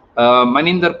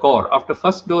 Maninder Kaur, after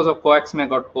first dose of Covaxin, I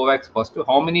got Covax positive.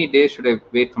 How many days should I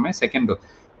wait for my second dose?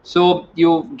 So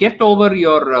you get over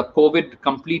your COVID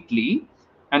completely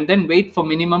and then wait for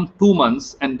minimum 2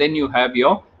 months and then you have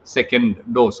your second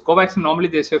dose. Covaxin normally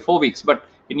they say 4 weeks, but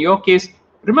in your case,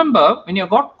 remember when you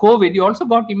got COVID, you also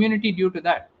got immunity due to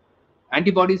that.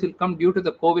 Antibodies will come due to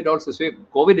the COVID also. So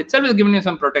COVID itself has given you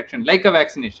some protection like a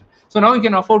vaccination. So now you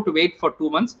can afford to wait for 2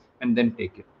 months and then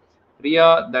take it.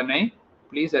 Riya Danai,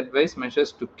 please advise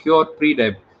measures to cure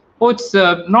pre-diabetes. Oh, it's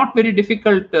not very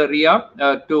difficult, Riya,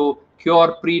 to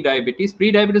cure pre-diabetes.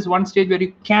 Pre-diabetes is one stage where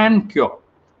you can cure.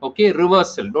 Okay,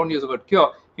 reversal. Don't use the word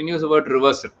cure. You can use the word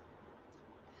reversal.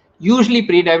 Usually,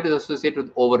 pre-diabetes is associated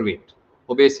with overweight,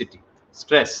 obesity,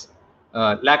 stress,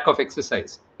 lack of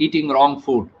exercise, eating wrong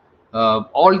food.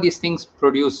 All these things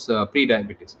produce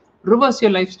pre-diabetes. Reverse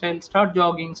your lifestyle. Start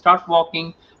jogging, start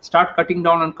walking, start cutting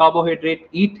down on carbohydrate,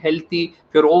 eat healthy.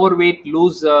 If you're overweight,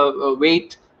 lose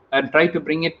weight and try to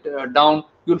bring it down.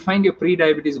 You'll find your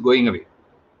pre-diabetes going away.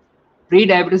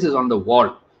 Pre-diabetes is on the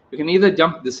wall. You can either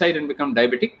jump this side and become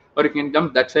diabetic, or you can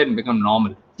jump that side and become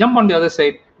normal. Jump on the other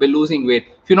side by losing weight.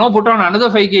 If you now put on another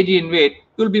 5 kg in weight,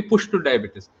 you'll be pushed to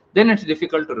diabetes. Then it's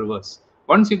difficult to reverse.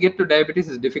 Once you get to diabetes,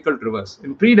 it's difficult to reverse.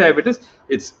 In pre-diabetes,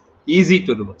 it's easy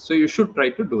to reverse. So you should try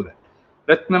to do that.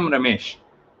 Ratnam Ramesh.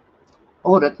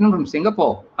 Oh, Ratnam from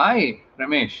Singapore. Hi,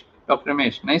 Ramesh. Dr.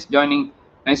 Ramesh. Nice joining.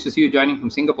 Nice to see you joining from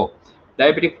Singapore.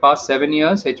 Diabetic past 7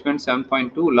 years, HbA1c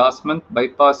 7.2. Last month,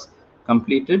 bypass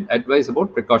completed. Advice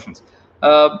about precautions.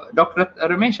 Dr.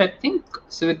 Ramesh, I think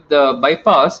with the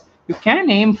bypass, you can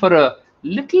aim for a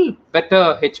little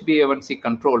better HbA1c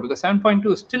control because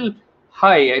 7.2 is still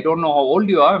high. I don't know how old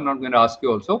you are. I'm not going to ask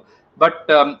you also. But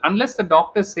unless the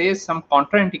doctor says some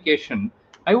contraindication,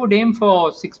 I would aim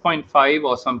for 6.5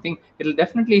 or something. It'll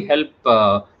definitely help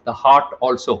the heart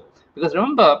also. Because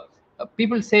remember,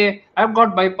 people say, I've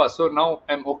got bypass, so now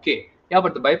I'm okay. Yeah,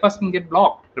 but the bypass can get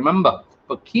blocked. Remember,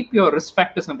 but keep your risk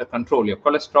factors under control. Your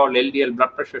cholesterol, LDL,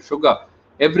 blood pressure, sugar,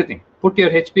 everything. Put your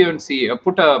HbA1c,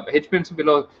 put a HbA1c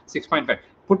below 6.5.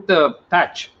 Put the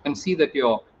patch and see that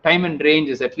your time and range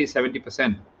is at least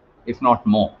 70%, if not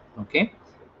more. Okay.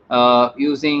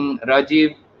 Using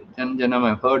Rajiv Janjanam,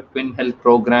 I've heard Twin Health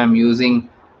program using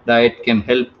diet can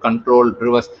help control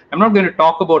reverse. I'm not going to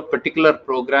talk about particular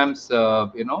programs,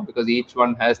 because each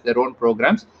one has their own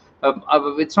programs.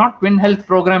 It's not Twin Health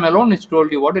program alone. It's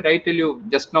told you. What did I tell you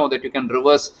just now? That you can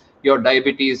reverse your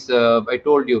diabetes. I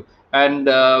told you. And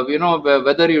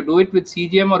whether you do it with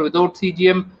CGM or without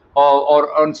CGM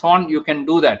or and so on, you can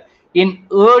do that. In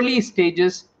early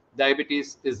stages,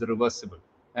 diabetes is reversible,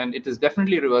 and it is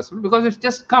definitely reversible because it's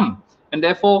just come, and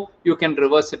therefore you can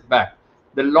reverse it back.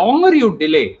 The longer you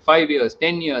delay, 5 years,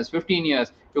 10 years, 15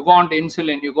 years, you go on to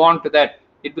insulin, you go on to that,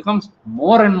 it becomes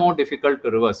more and more difficult to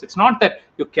reverse. It's not that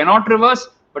you cannot reverse,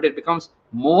 but it becomes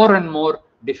more and more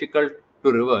difficult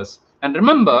to reverse. And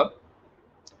remember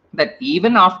that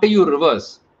even after you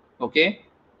reverse, okay,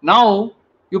 now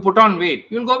you put on weight,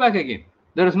 you'll go back again.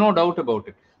 There is no doubt about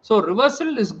it. So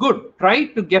reversal is good. Try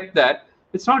to get that.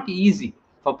 It's not easy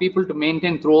for people to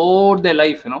maintain throughout their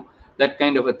life, that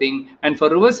kind of a thing. And for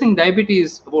reversing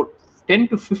diabetes, about 10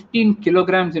 to 15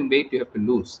 kilograms in weight you have to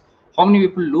lose. How many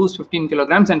people lose 15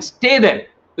 kilograms and stay there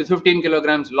with 15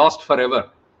 kilograms lost forever?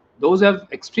 Those have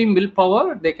extreme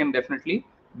willpower, they can definitely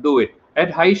do it.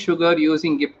 At high sugar,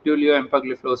 using Gibtulio,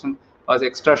 empagliflozin as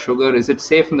extra sugar, is it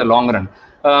safe in the long run?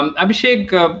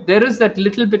 Abhishek, there is that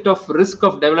little bit of risk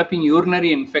of developing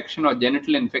urinary infection or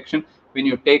genital infection when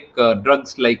you take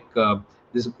drugs like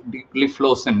this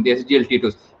gliflozin, the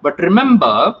SGLT2s. But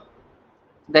remember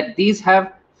that these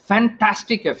have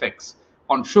fantastic effects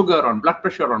on sugar, on blood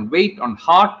pressure, on weight, on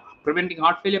heart, preventing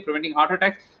heart failure, preventing heart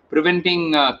attacks,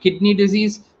 preventing kidney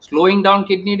disease, slowing down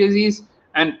kidney disease,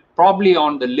 and probably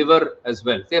on the liver as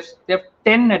well. They have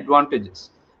 10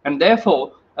 advantages. And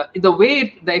therefore, the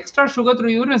way the extra sugar through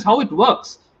urine is how it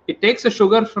works. It takes the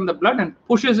sugar from the blood and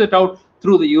pushes it out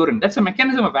through the urine. That's a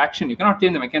mechanism of action. You cannot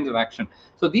change the mechanism of action.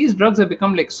 So these drugs have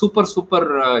become like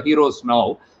super heroes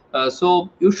now. So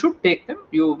you should take them.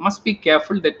 You must be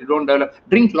careful that you don't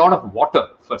drink a lot of water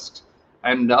first.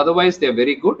 And otherwise, they're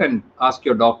very good. And ask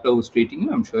your doctor who's treating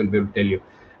you. I'm sure he'll be able to tell you.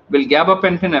 Will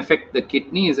gabapentin affect the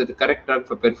kidney? Is it the correct drug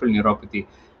for peripheral neuropathy?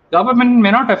 Gabapentin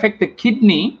may not affect the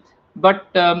kidney, but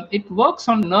it works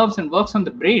on nerves and works on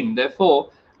the brain. Therefore,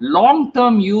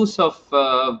 long-term use of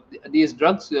these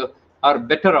drugs are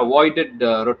better avoided,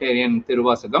 Rotarian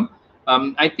Thiruvasagam.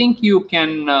 I think you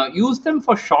can use them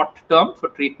for short-term for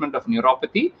treatment of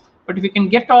neuropathy, but if you can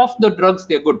get off the drugs,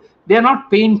 they're good. They're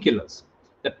not painkillers.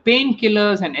 The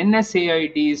painkillers and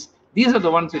NSAIDs, these are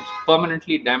the ones which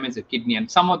permanently damage the kidney, and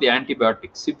some of the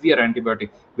antibiotics, severe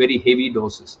antibiotics, very heavy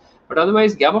doses. But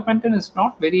otherwise, gabapentin is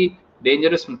not very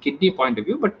dangerous from kidney point of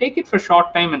view, but take it for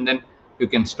short time and then you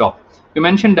can stop. You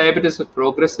mentioned diabetes is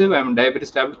progressive. I'm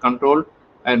diabetes tablet control,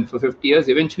 and for 50 years,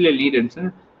 eventually I'll need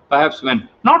insulin. Perhaps when?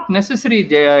 Not necessary,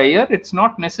 Jaya. It's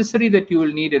not necessary that you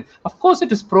will need it. Of course,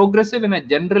 it is progressive in a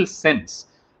general sense.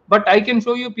 But I can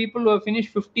show you people who have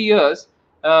finished 50 years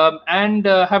and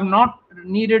have not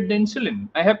needed the insulin.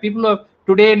 I have people who are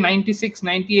today 96,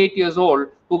 98 years old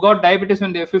who got diabetes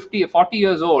when they were 50, 40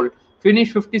 years old,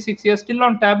 finished 56 years, still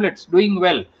on tablets, doing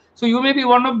well. So you may be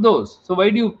one of those. So why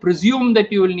do you presume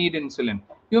that you will need insulin?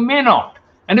 You may not.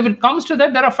 And if it comes to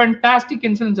that, there are fantastic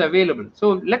insulins available.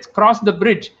 So let's cross the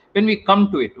bridge when we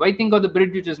come to it. Why think of the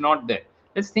bridge which is not there?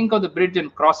 Let's think of the bridge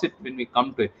and cross it when we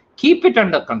come to it. Keep it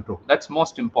under control. That's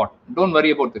most important. Don't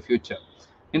worry about the future.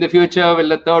 In the future, will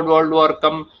the Third World War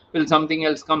come? Will something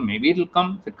else come? Maybe it'll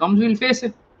come. If it comes, we'll face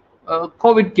it.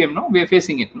 COVID came, no? We're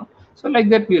facing it, no? So like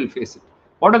that, we'll face it.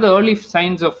 What are the early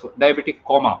signs of diabetic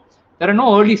coma? There are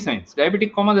no early signs.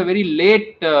 Diabetic coma is a very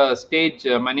late stage,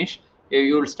 Manish.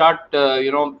 You will start,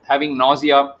 having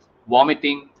nausea,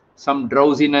 vomiting, some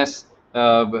drowsiness,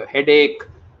 headache,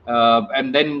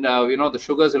 and then, the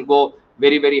sugars will go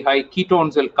very, very high.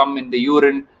 Ketones will come in the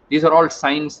urine. These are all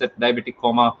signs that diabetic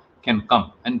coma can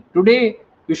come. And today,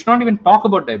 we should not even talk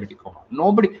about diabetic coma.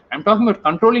 Nobody, I'm talking about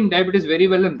controlling diabetes very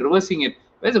well and reversing it.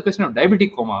 Where's the question of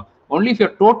diabetic coma? Only if you're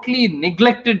totally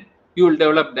neglected, you will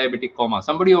develop diabetic coma.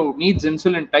 Somebody who needs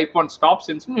insulin, type 1, stops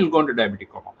insulin, will go into diabetic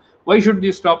coma. Why should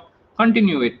you stop?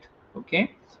 Continue it.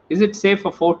 Okay. Is it safe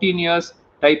for 14 years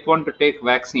type 1 to take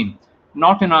vaccine?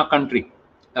 Not in our country.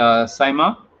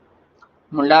 Saima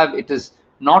Mulab, it is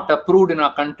not approved in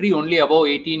our country, only above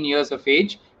 18 years of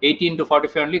age. 18 to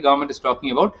 45 only government is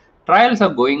talking about. Trials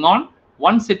are going on.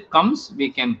 Once it comes, we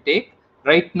can take.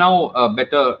 Right now,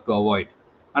 better to avoid.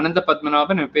 Ananda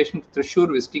Padmanabhan, a patient with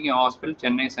Thrissur visiting a hospital,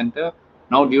 Chennai Center,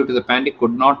 now due to the pandemic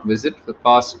could not visit for the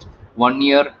past 1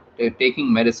 year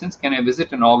taking medicines. Can I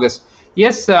visit in August?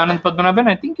 Yes, Anand Padmanabhan,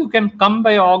 I think you can come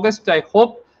by August. I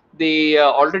hope the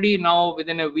already now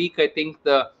within a week, I think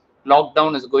the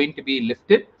lockdown is going to be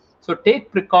lifted. So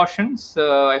take precautions.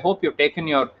 I hope you've taken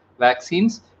your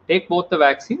vaccines. Take both the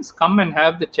vaccines. Come and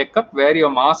have the checkup. Wear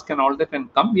your mask and all that,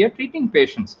 and come. We are treating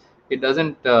patients. It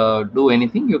doesn't do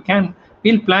anything. You can.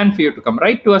 We'll plan for you to come.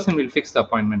 Write to us and we'll fix the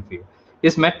appointment for you.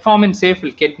 Is metformin safe?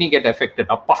 Will kidney get affected?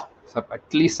 Appa. So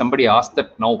at least somebody asked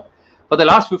that now. For the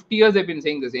last 50 years, I've been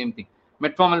saying the same thing.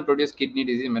 Metformin will produce kidney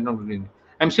disease.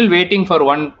 I'm still waiting for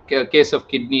one case of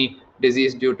kidney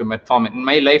disease due to metformin. In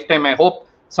my lifetime, I hope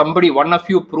one of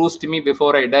you proves to me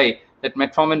before I die that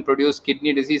metformin produced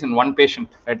kidney disease in one patient.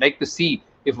 I'd like to see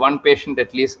if one patient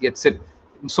at least gets it.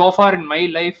 So far in my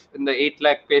life, in the 8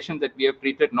 lakh patients that we have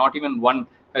treated, not even one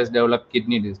has developed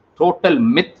kidney disease. Total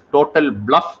myth, total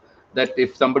bluff, that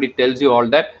if somebody tells you all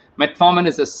that. Metformin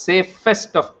is the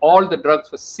safest of all the drugs.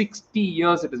 For 60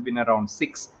 years, it has been around.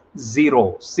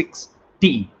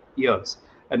 60 years.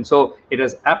 And so it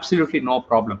has absolutely no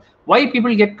problem. Why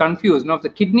people get confused? Now, if the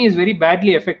kidney is very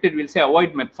badly affected, we'll say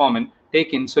avoid metformin,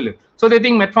 take insulin. So they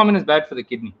think metformin is bad for the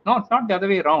kidney. No, it's not the other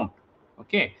way around.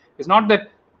 Okay. It's not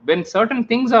that when certain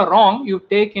things are wrong, you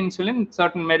take insulin,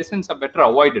 certain medicines are better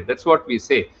avoided. That's what we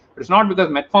say. But it's not because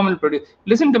metformin produce.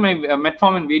 Listen to my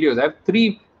metformin videos. I have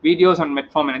 3 videos on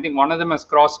metformin. I think one of them has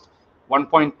crossed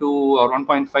 1.2 or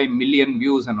 1.5 million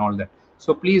views and all that.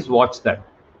 So please watch that.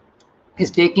 Is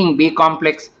taking B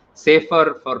complex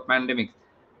safer for pandemic?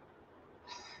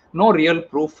 No real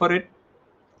proof for it.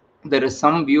 There is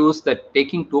some views that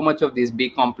taking too much of these B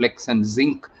complex and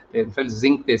zinc, in fact,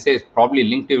 zinc they say is probably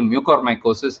linked to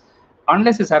mucormycosis.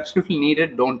 Unless it's absolutely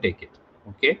needed, don't take it.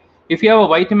 Okay. If you have a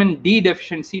vitamin D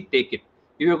deficiency, take it.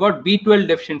 If you've got B12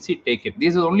 deficiency, take it.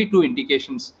 These are only two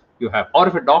indications you have. Or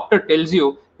if a doctor tells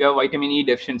you you have vitamin E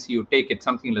deficiency, you take it,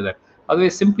 something like that.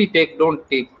 Otherwise, simply don't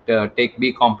take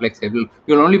B complex.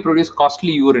 You'll only produce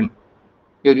costly urine.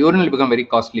 Your urine will become very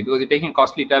costly because you're taking a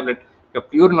costly tablet. Your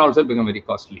urine also become very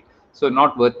costly. So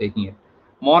not worth taking it.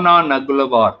 Mona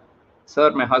Nagulavar. Sir,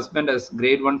 my husband has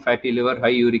grade 1 fatty liver, high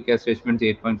uric acid,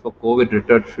 8.4, COVID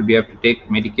returned. Should we have to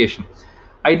take medication?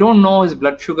 I don't know his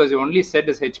blood sugars. You only said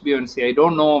his HbA1c. I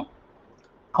don't know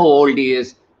how old he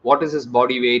is, what is his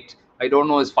body weight. I don't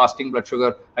know his fasting blood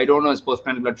sugar. I don't know his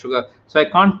postprandial blood sugar. So I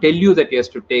can't tell you that he has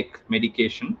to take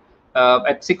medication.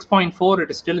 At 6.4,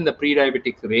 it is still in the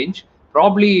pre-diabetic range.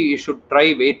 Probably you should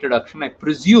try weight reduction. I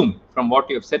presume from what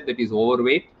you have said that he's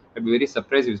overweight. I'd be very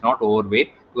surprised if he's not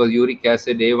overweight because uric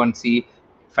acid, A1C,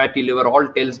 fatty liver all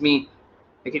tells me,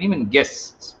 I can even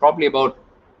guess, it's probably about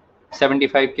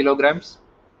 75 kilograms.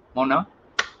 Mona,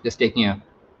 just taking a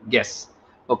guess.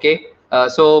 Okay,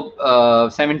 70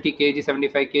 kg,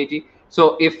 75 kg.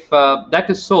 So if that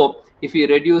is so, if he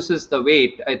reduces the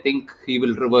weight, I think he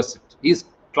will reverse it. He's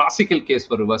classical case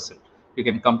for reversal. You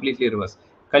can completely reverse.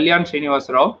 Kalyan Srinivas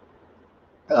Rao,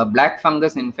 black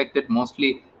fungus infected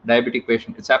mostly diabetic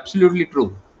patient. It's absolutely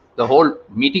true. The whole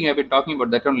meeting I've been talking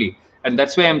about that only. And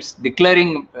that's why I'm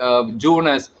declaring June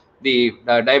as the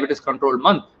diabetes control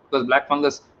month, because black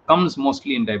fungus comes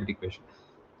mostly in diabetic patients.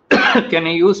 Can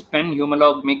I use pen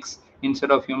Humalog mix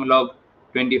instead of Humalog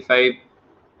 25?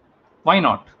 Why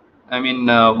not? I mean,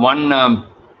 one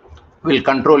will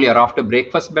control your after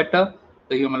breakfast better,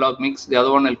 the Humalog mix. The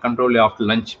other one will control your after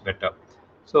lunch better.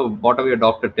 So whatever your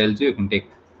doctor tells you, you can take.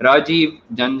 Rajiv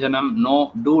Janjanam,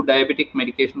 no, do diabetic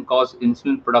medication cause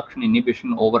insulin production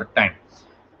inhibition over time?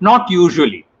 Not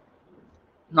usually.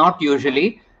 Not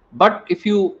usually. But if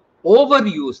you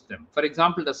overuse them, for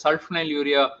example, the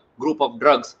sulfonylurea group of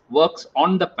drugs works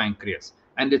on the pancreas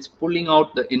and it's pulling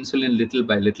out the insulin little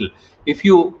by little. If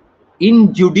you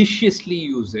injudiciously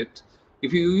use it,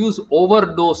 if you use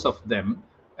overdose of them,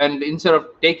 and instead of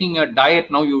taking a diet,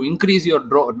 now you increase your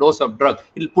dose of drug,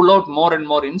 it'll pull out more and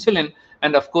more insulin,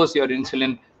 and of course your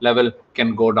insulin level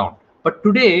can go down. But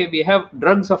today we have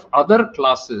drugs of other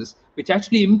classes which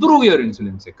actually improve your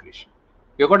insulin secretion.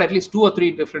 You've got at least 2 or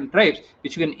 3 different types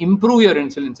which can improve your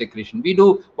insulin secretion. We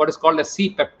do what is called a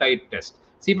C-peptide test.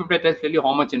 C-peptide test tells you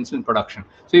how much insulin production.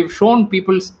 So we've shown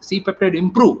people's C-peptide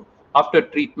improve after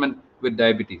treatment with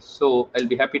diabetes. So I'll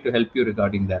be happy to help you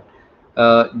regarding that.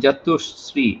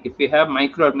 Jatush Sri, if we have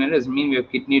microalbuminuria, does it mean we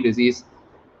have kidney disease?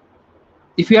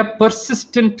 If you have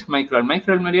persistent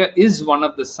microalbuminuria is one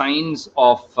of the signs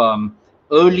of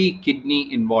early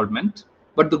kidney involvement.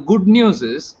 But the good news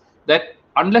is that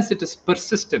unless it is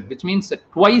persistent, which means that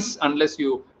twice unless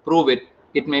you prove it,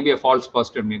 it may be a false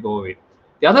positive, may go away.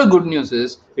 The other good news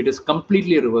is it is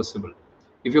completely reversible.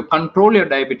 If you control your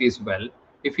diabetes well,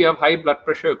 if you have high blood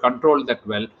pressure, you control that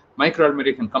well,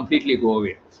 microalbuminuria can completely go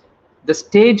away. The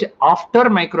stage after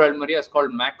microalbuminuria is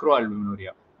called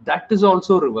macroalbuminuria. That is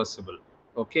also reversible.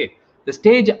 Okay. The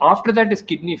stage after that is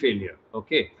kidney failure.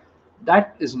 Okay.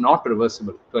 That is not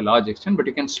reversible to a large extent, but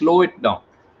you can slow it down.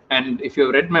 And if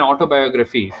you've read my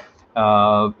autobiography,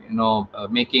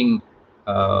 making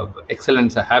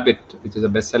excellence a habit, which is a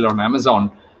bestseller on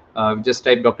Amazon, just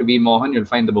type Dr. V. Mohan, you'll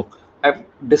find the book. I've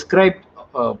described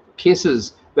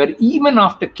cases where even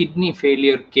after kidney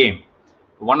failure came,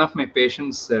 one of my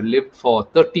patients lived for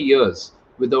 30 years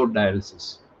without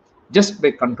dialysis, just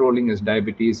by controlling his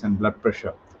diabetes and blood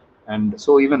pressure. And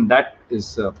so even that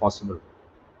is possible.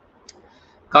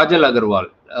 Kajal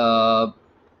Agarwal,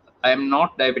 I am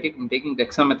not diabetic. I'm taking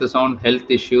dexamethasone, health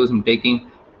issues. I'm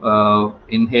taking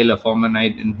inhaler,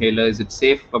 formaldehyde inhaler. Is it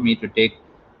safe for me to take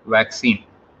vaccine?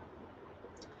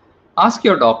 Ask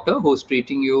your doctor who's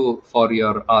treating you for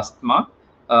your asthma.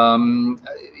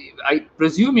 I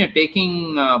presume you're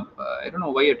taking, I don't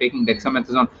know why you're taking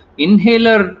dexamethasone.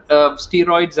 Inhaler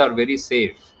steroids are very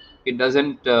safe. It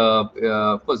doesn't,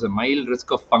 of course, a mild risk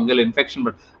of fungal infection,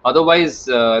 but otherwise,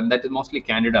 that is mostly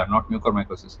candida, not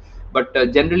mucormycosis. But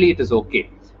generally, it is okay.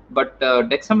 But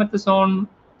dexamethasone,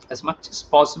 as much as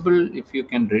possible, if you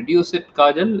can reduce it,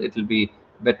 Kajal, it will be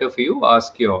better for you.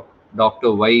 Ask your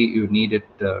doctor why you need it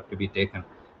to be taken.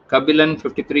 Kabilan,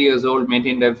 53 years old,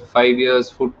 maintained for 5 years,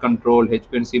 food control,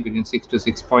 HbA1c between 6 to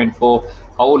 6.4.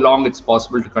 How long it's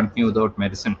possible to continue without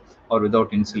medicine or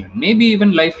without insulin? Maybe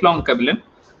even lifelong, Kabilan.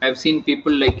 I've seen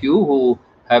people like you who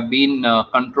have been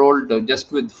controlled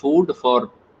just with food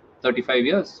for 35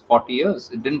 years, 40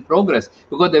 years. It didn't progress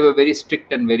because they were very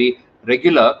strict and very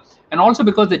regular. And also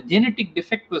because the genetic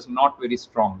defect was not very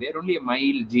strong. They had only a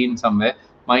mild gene somewhere,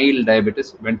 mild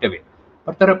diabetes went away.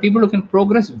 But there are people who can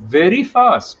progress very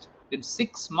fast In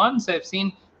 6 months, I've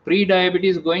seen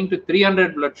pre-diabetes going to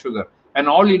 300 blood sugar, and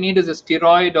all you need is a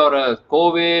steroid or a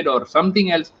COVID or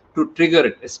something else to trigger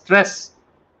it. Stress,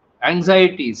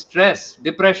 anxiety, stress,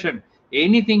 depression,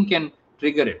 anything can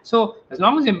trigger it. So as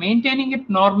long as you're maintaining it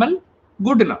normal,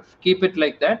 good enough. Keep it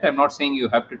like that. I'm not saying you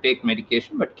have to take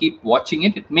medication, but keep watching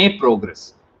it. It may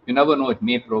progress. You never know, it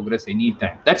may progress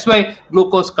anytime. That's why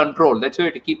glucose control. That's why you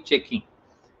have to keep checking.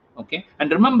 Okay.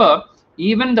 And remember,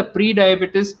 even the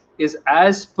pre-diabetes is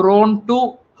as prone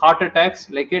to heart attacks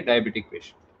like a diabetic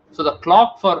patient. So the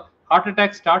clock for heart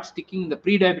attack starts ticking in the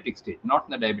pre-diabetic stage, not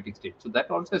in the diabetic stage. So that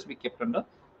also has to be kept under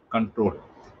control.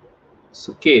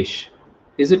 Sukesh,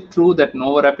 is it true that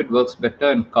Novorapid works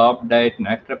better in carb diet and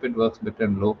Actrapid works better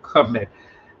in low carb diet?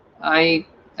 I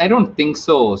don't think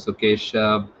so,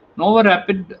 Sukesh.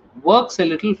 Novorapid works a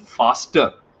little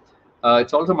faster.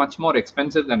 It's also much more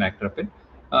expensive than Actrapid.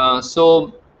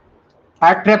 So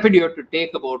Actrapid you have to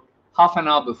take about half an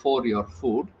hour before your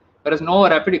food, whereas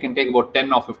Novorapid you can take about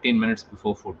 10 or 15 minutes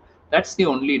before food. That's the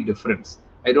only difference.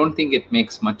 I don't think it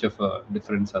makes much of a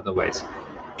difference otherwise.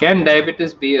 Can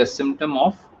diabetes be a symptom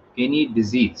of any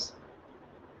disease?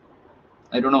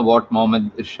 I don't know what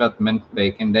Mohammed Irshad meant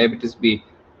by can diabetes be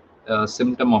a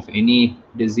symptom of any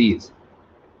disease.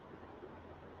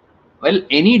 Well,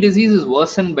 any disease is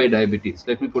worsened by diabetes.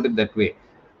 Let me put it that way.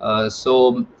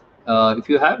 If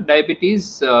you have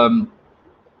diabetes,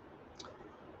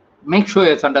 make sure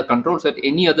it's under control so that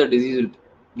any other disease will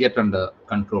get under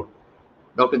control.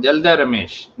 Dr. Jalja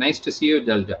Ramesh, nice to see you,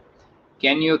 Jalja.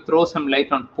 Can you throw some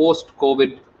light on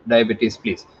post-COVID diabetes,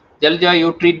 please? Jalja,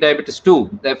 you treat diabetes too.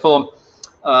 Therefore,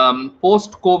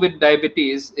 post-COVID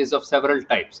diabetes is of several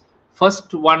types.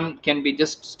 First one can be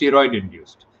just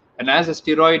steroid-induced. And as a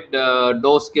steroid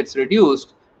dose gets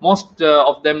reduced, most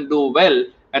of them do well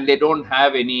and they don't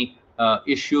have any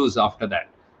issues after that.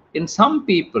 In some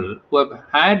people who have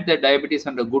had their diabetes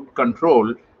under good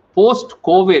control,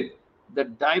 post-COVID, the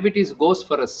diabetes goes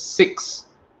for a 6.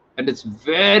 And it's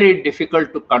very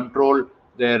difficult to control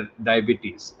their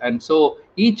diabetes. And so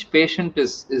each patient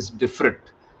is different.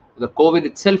 The COVID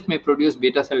itself may produce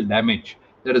beta cell damage.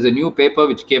 There is a new paper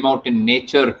which came out in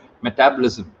Nature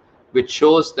Metabolism, which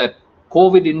shows that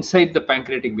COVID inside the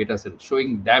pancreatic beta cell,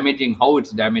 showing how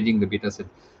it's damaging the beta cell.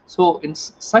 So in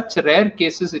such rare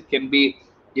cases, it can be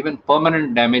even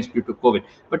permanent damage due to COVID.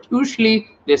 But usually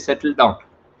they settle down.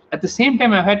 At the same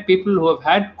time, I've had people who have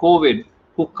had COVID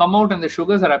who come out and the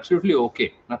sugars are absolutely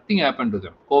okay. Nothing happened to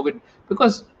them. COVID,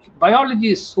 because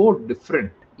biology is so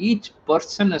different. Each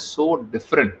person is so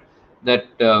different that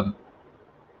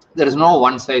there is no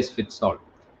one size fits all.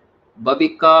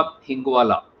 Babika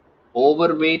Hingwala,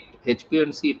 overweight,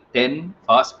 HbA1c 10,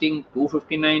 fasting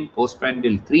 259,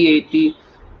 postprandial 380,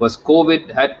 was COVID,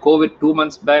 had COVID 2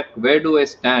 months back. Where do I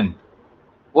stand?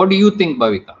 What do you think,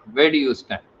 Babika? Where do you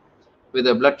stand? With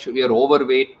a blood sugar, you're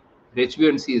overweight,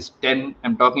 HbA1c is 10.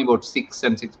 I'm talking about 6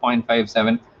 and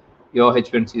 6.57. Your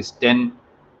HbA1c is 10.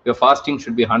 Your fasting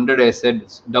should be 100. I said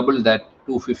it's double that,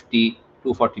 250,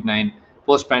 249.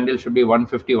 Postprandial should be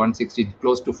 150, 160,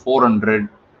 close to 400.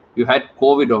 You had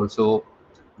COVID also.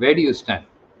 Where do you stand?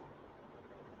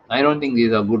 I don't think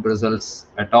these are good results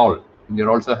at all.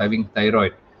 You're also having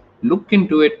thyroid. Look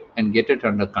into it and get it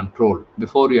under control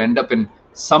before you end up in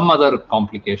some other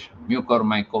complication,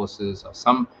 mucormycosis or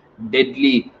some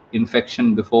deadly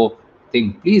infection before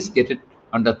thing. Please get it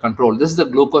under control. This is the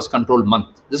glucose control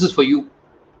month. This is for you.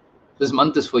 This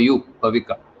month is for you,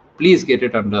 Pavika. Please get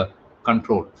it under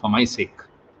control for my sake.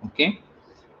 Okay.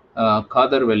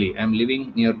 Khadar Valley, I'm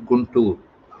living near Guntur.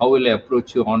 How will I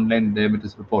approach you online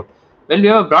diabetes report? Well, we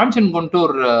have a branch in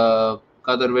Guntur,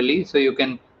 Khadar Valley, so you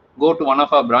can go to one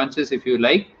of our branches if you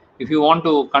like. If you want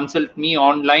to consult me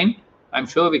online, I'm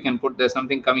sure we can put there's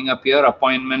something coming up here,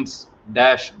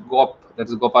 appointments-gop,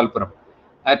 that's Gopalpuram,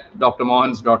 at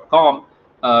drmohans.com.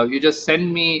 You just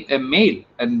send me a mail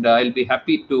and I'll be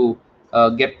happy to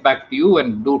get back to you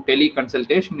and do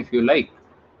teleconsultation if you like.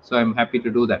 So I'm happy to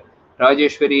do that.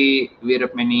 Rajeshwari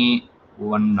Veerapmani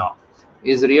Vanna.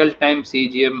 Is real-time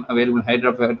CGM available in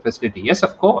Hyderabad facility? Yes,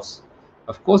 of course.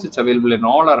 Of course, it's available in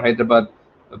all our Hyderabad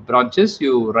branches.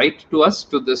 You write to us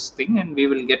to this thing and we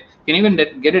will can even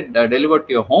get it delivered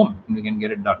to your home and we can get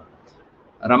it done.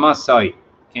 Rama Sai,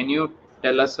 can you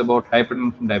tell us about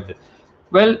hypertension, diabetes?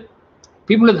 Well,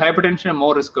 people with hypertension are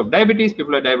more risk of diabetes.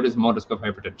 People with diabetes more risk of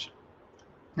hypertension.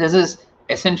 This is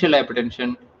essential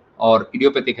hypertension or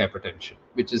idiopathic hypertension,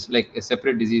 which is like a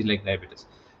separate disease like diabetes.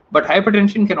 But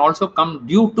hypertension can also come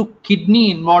due to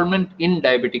kidney involvement in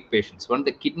diabetic patients. When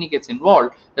the kidney gets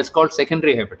involved, that's called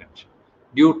secondary hypertension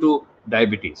due to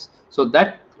diabetes. So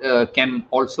that can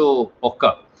also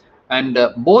occur. and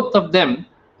both of them,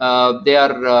 they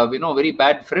are very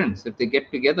bad friends. If they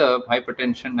get together,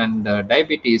 hypertension and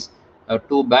diabetes,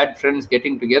 two bad friends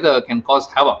getting together can cause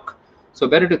havoc. So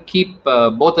better to keep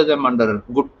both of them under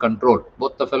good control.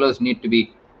 Both the fellows need to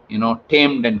be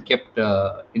tamed and kept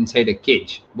inside a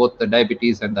cage, both the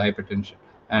diabetes and the hypertension,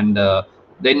 and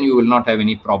then you will not have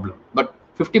any problem. But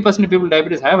 50% of people with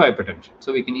diabetes have hypertension,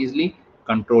 so we can easily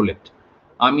control it.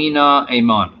 Amina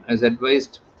Ayman has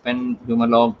advised pen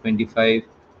Humalog 25,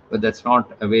 but that's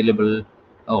not available.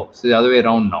 Oh, so the other way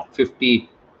around now. 50.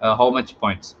 How much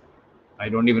points? I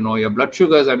don't even know your blood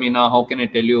sugars. Amina, how can I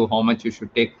tell you how much you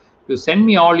should take? You send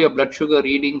me all your blood sugar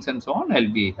readings and so on.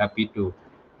 I'll be happy to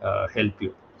help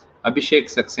you. Abhishek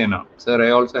Saxena, sir,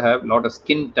 I also have a lot of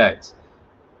skin tags.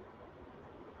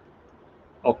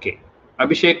 Okay,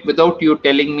 Abhishek, without you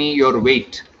telling me your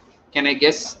weight, can I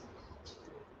guess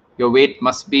your weight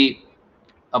must be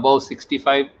above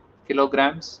 65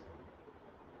 kilograms?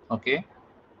 Okay,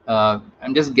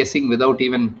 I'm just guessing without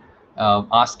even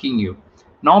asking you.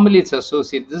 Normally, it's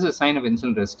associated. This is a sign of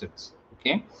insulin resistance.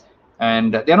 Okay,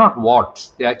 and they're not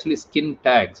warts; they're actually skin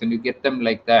tags, and you get them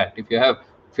like that. If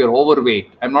you're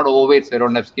overweight, I'm not overweight, so I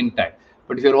don't have skin tag.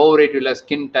 But if you're overweight, you'll have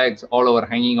skin tags all over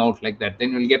hanging out like that.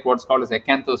 Then you'll get what's called as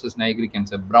acanthosis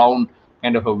nigricans, a brown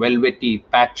kind of a velvety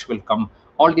patch will come.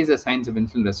 All these are signs of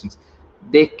insulin resistance.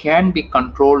 They can be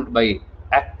controlled by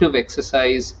active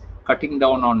exercise, cutting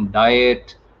down on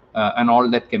diet, and all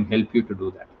that can help you to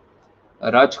do that.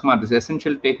 Rajkumar, it is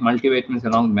essential to take multivitamins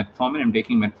along with metformin. I'm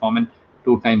taking metformin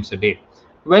 2 times a day.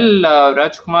 Well,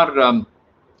 Rajkumar,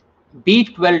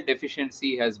 B12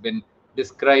 deficiency has been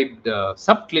described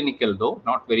subclinical, though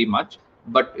not very much,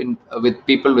 but with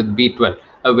people with B12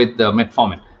 with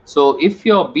metformin. So if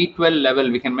your B12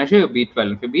 level, we can measure your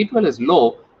B12. If your B12 is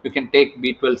low, you can take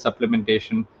B12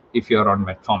 supplementation if you're on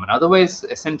metformin. Otherwise,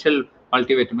 essential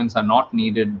multivitamins are not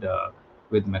needed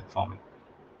with metformin.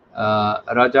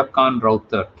 Raja Khan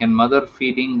Router, can mother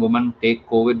feeding woman take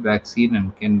COVID vaccine,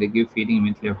 and can they give feeding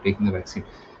immediately after taking the vaccine?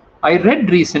 I read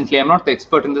recently, I'm not the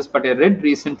expert in this, but I read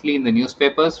recently in the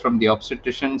newspapers from the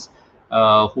obstetricians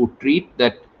who treat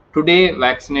that today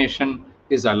vaccination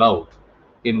is allowed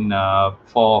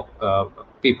for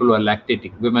people who are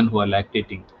lactating, women who are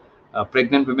lactating.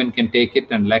 Pregnant women can take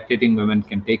it and lactating women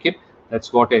can take it.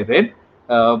 That's what I read.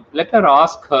 Let her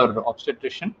ask her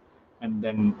obstetrician and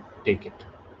then take it.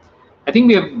 I think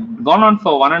we have gone on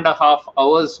for 1.5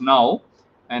 hours now,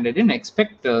 and I didn't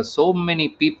expect so many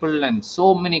people and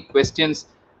so many questions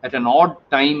at an odd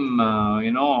time.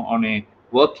 On a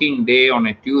working day on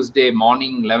a Tuesday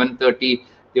morning, 11:30.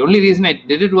 The only reason I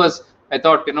did it was I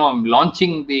thought, I'm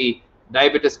launching the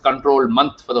diabetes control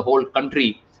month for the whole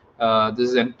country. This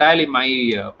is entirely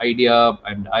my idea,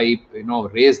 and I,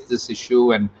 raised this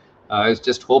issue, and I was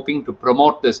just hoping to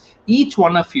promote this. Each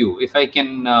one of you, if I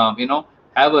can,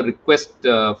 have a request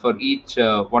for each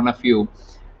one of you,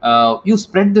 you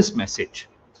spread this message,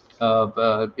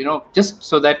 just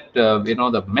so that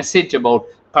the message about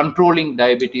controlling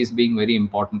diabetes being very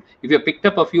important. If you picked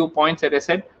up a few points that I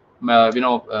said,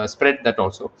 spread that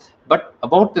also. But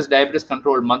about this diabetes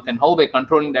control month and how by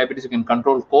controlling diabetes you can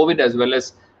control COVID as well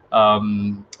as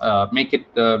make it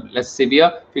less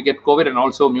severe if you get COVID, and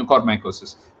also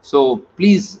mucormycosis. So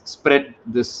please spread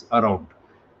this around.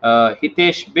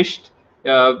 Hitesh Bisht,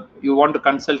 you want to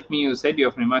consult me? You said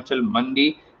you're from Himachal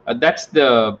Mandi. That's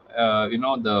the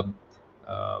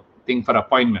thing for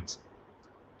appointments.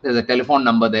 There's a telephone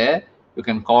number there. You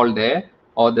can call there,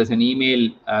 or there's an email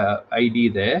ID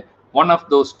there. One of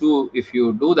those two, if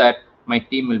you do that, my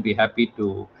team will be happy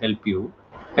to help you.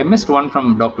 I missed one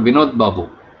from Dr. Vinod Babu.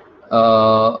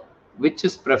 Which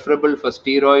is preferable for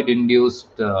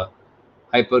steroid-induced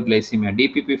hyperglycemia,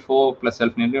 DPP-4 plus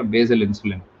sulfonylurea, basal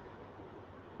insulin?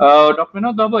 Dr.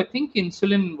 Vinod Babu, I think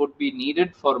insulin would be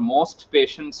needed for most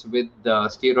patients with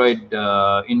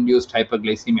steroid-induced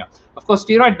hyperglycemia. Of course,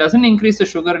 steroid doesn't increase the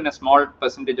sugar in a small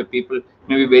percentage of people,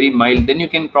 maybe very mild. Then you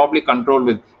can probably control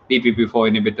with DPP-4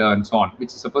 inhibitor and so on, which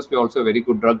is supposed to be also a very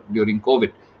good drug during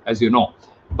COVID, as you know.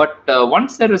 But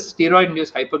once there is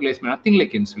steroid-induced hyperglycemia, nothing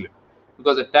like insulin,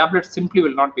 because the tablet simply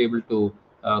will not be able to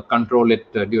control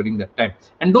it during that time.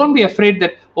 And don't be afraid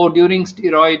that, oh, during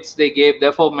steroids they gave,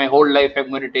 therefore my whole life I'm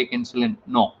going to take insulin.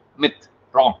 No, myth,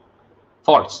 wrong,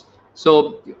 false.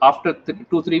 So after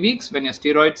 2-3 weeks, when your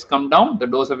steroids come down, the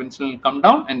dose of insulin will come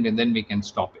down, and then we can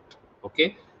stop it.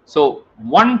 Okay. So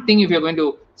one thing, if you're going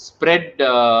to spread,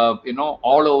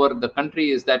 all over the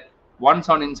country, is that once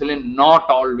on insulin, not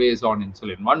always on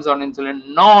insulin. Once on insulin,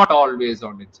 not always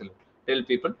on insulin. Tell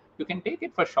people you can take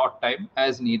it for short time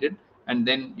as needed, and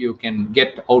then you can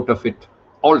get out of it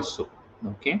also.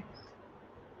 Okay.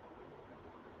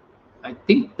 I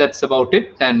think that's about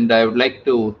it. And I would like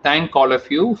to thank all of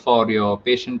you for your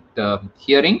patient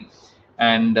hearing.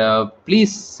 And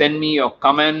please send me your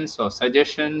comments or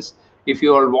suggestions. If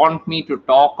you all want me to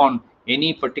talk on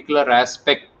any particular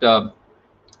aspect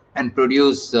and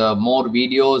produce more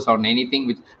videos on anything,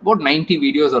 which about 90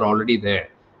 videos are already there,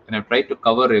 and I've tried to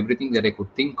cover everything that I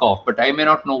could think of, but I may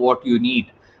not know what you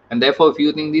need. And therefore, if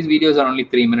you think these videos are only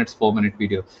 3 minutes 4 minute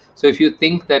video, so if you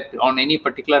think that on any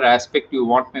particular aspect you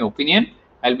want my opinion,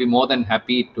 I'll be more than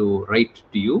happy to write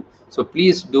to you. So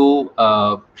please do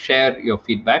share your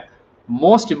feedback.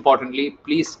 Most importantly,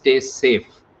 please stay safe.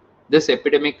 This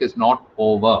epidemic is not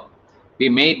over.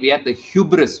 We had the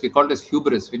hubris, we call this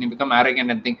hubris, when you become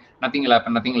arrogant and think nothing will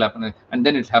happen, and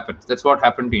then it happens. That's what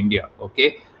happened to India.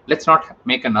 Okay, let's not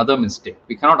make another mistake.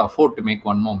 We cannot afford to make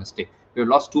one more mistake. We've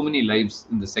lost too many lives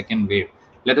in the second wave.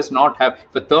 Let us not have,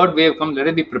 if a third wave comes, let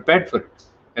us be prepared for it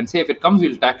and say, if it comes,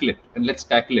 we'll tackle it, and let's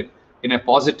tackle it in a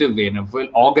positive way, in a well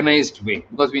organized way,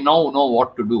 because we now know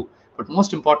what to do. But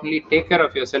most importantly, take care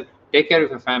of yourself, take care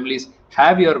of your families,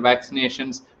 have your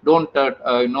vaccinations. Don't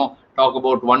talk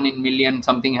about 1 in million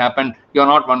something happened. You're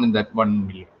not one in that 1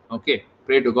 million. Okay,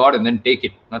 pray to God and then take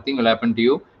it. Nothing will happen to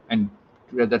you, and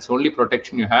that's the only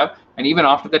protection you have. And even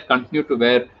after that, continue to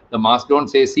wear the mask. Don't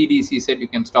say CDC said you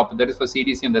can stop it. That is for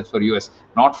CDC and that's for US,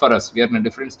 not for us. We are in a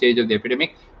different stage of the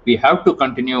epidemic. We have to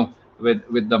continue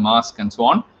with the mask and so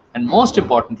on. And most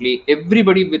importantly,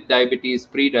 everybody with diabetes,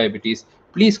 pre-diabetes,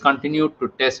 please continue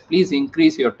to test. Please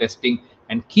increase your testing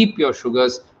and keep your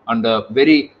sugars under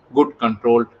very good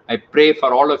control. I pray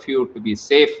for all of you to be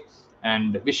safe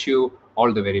and wish you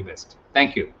all the very best.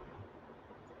 Thank you.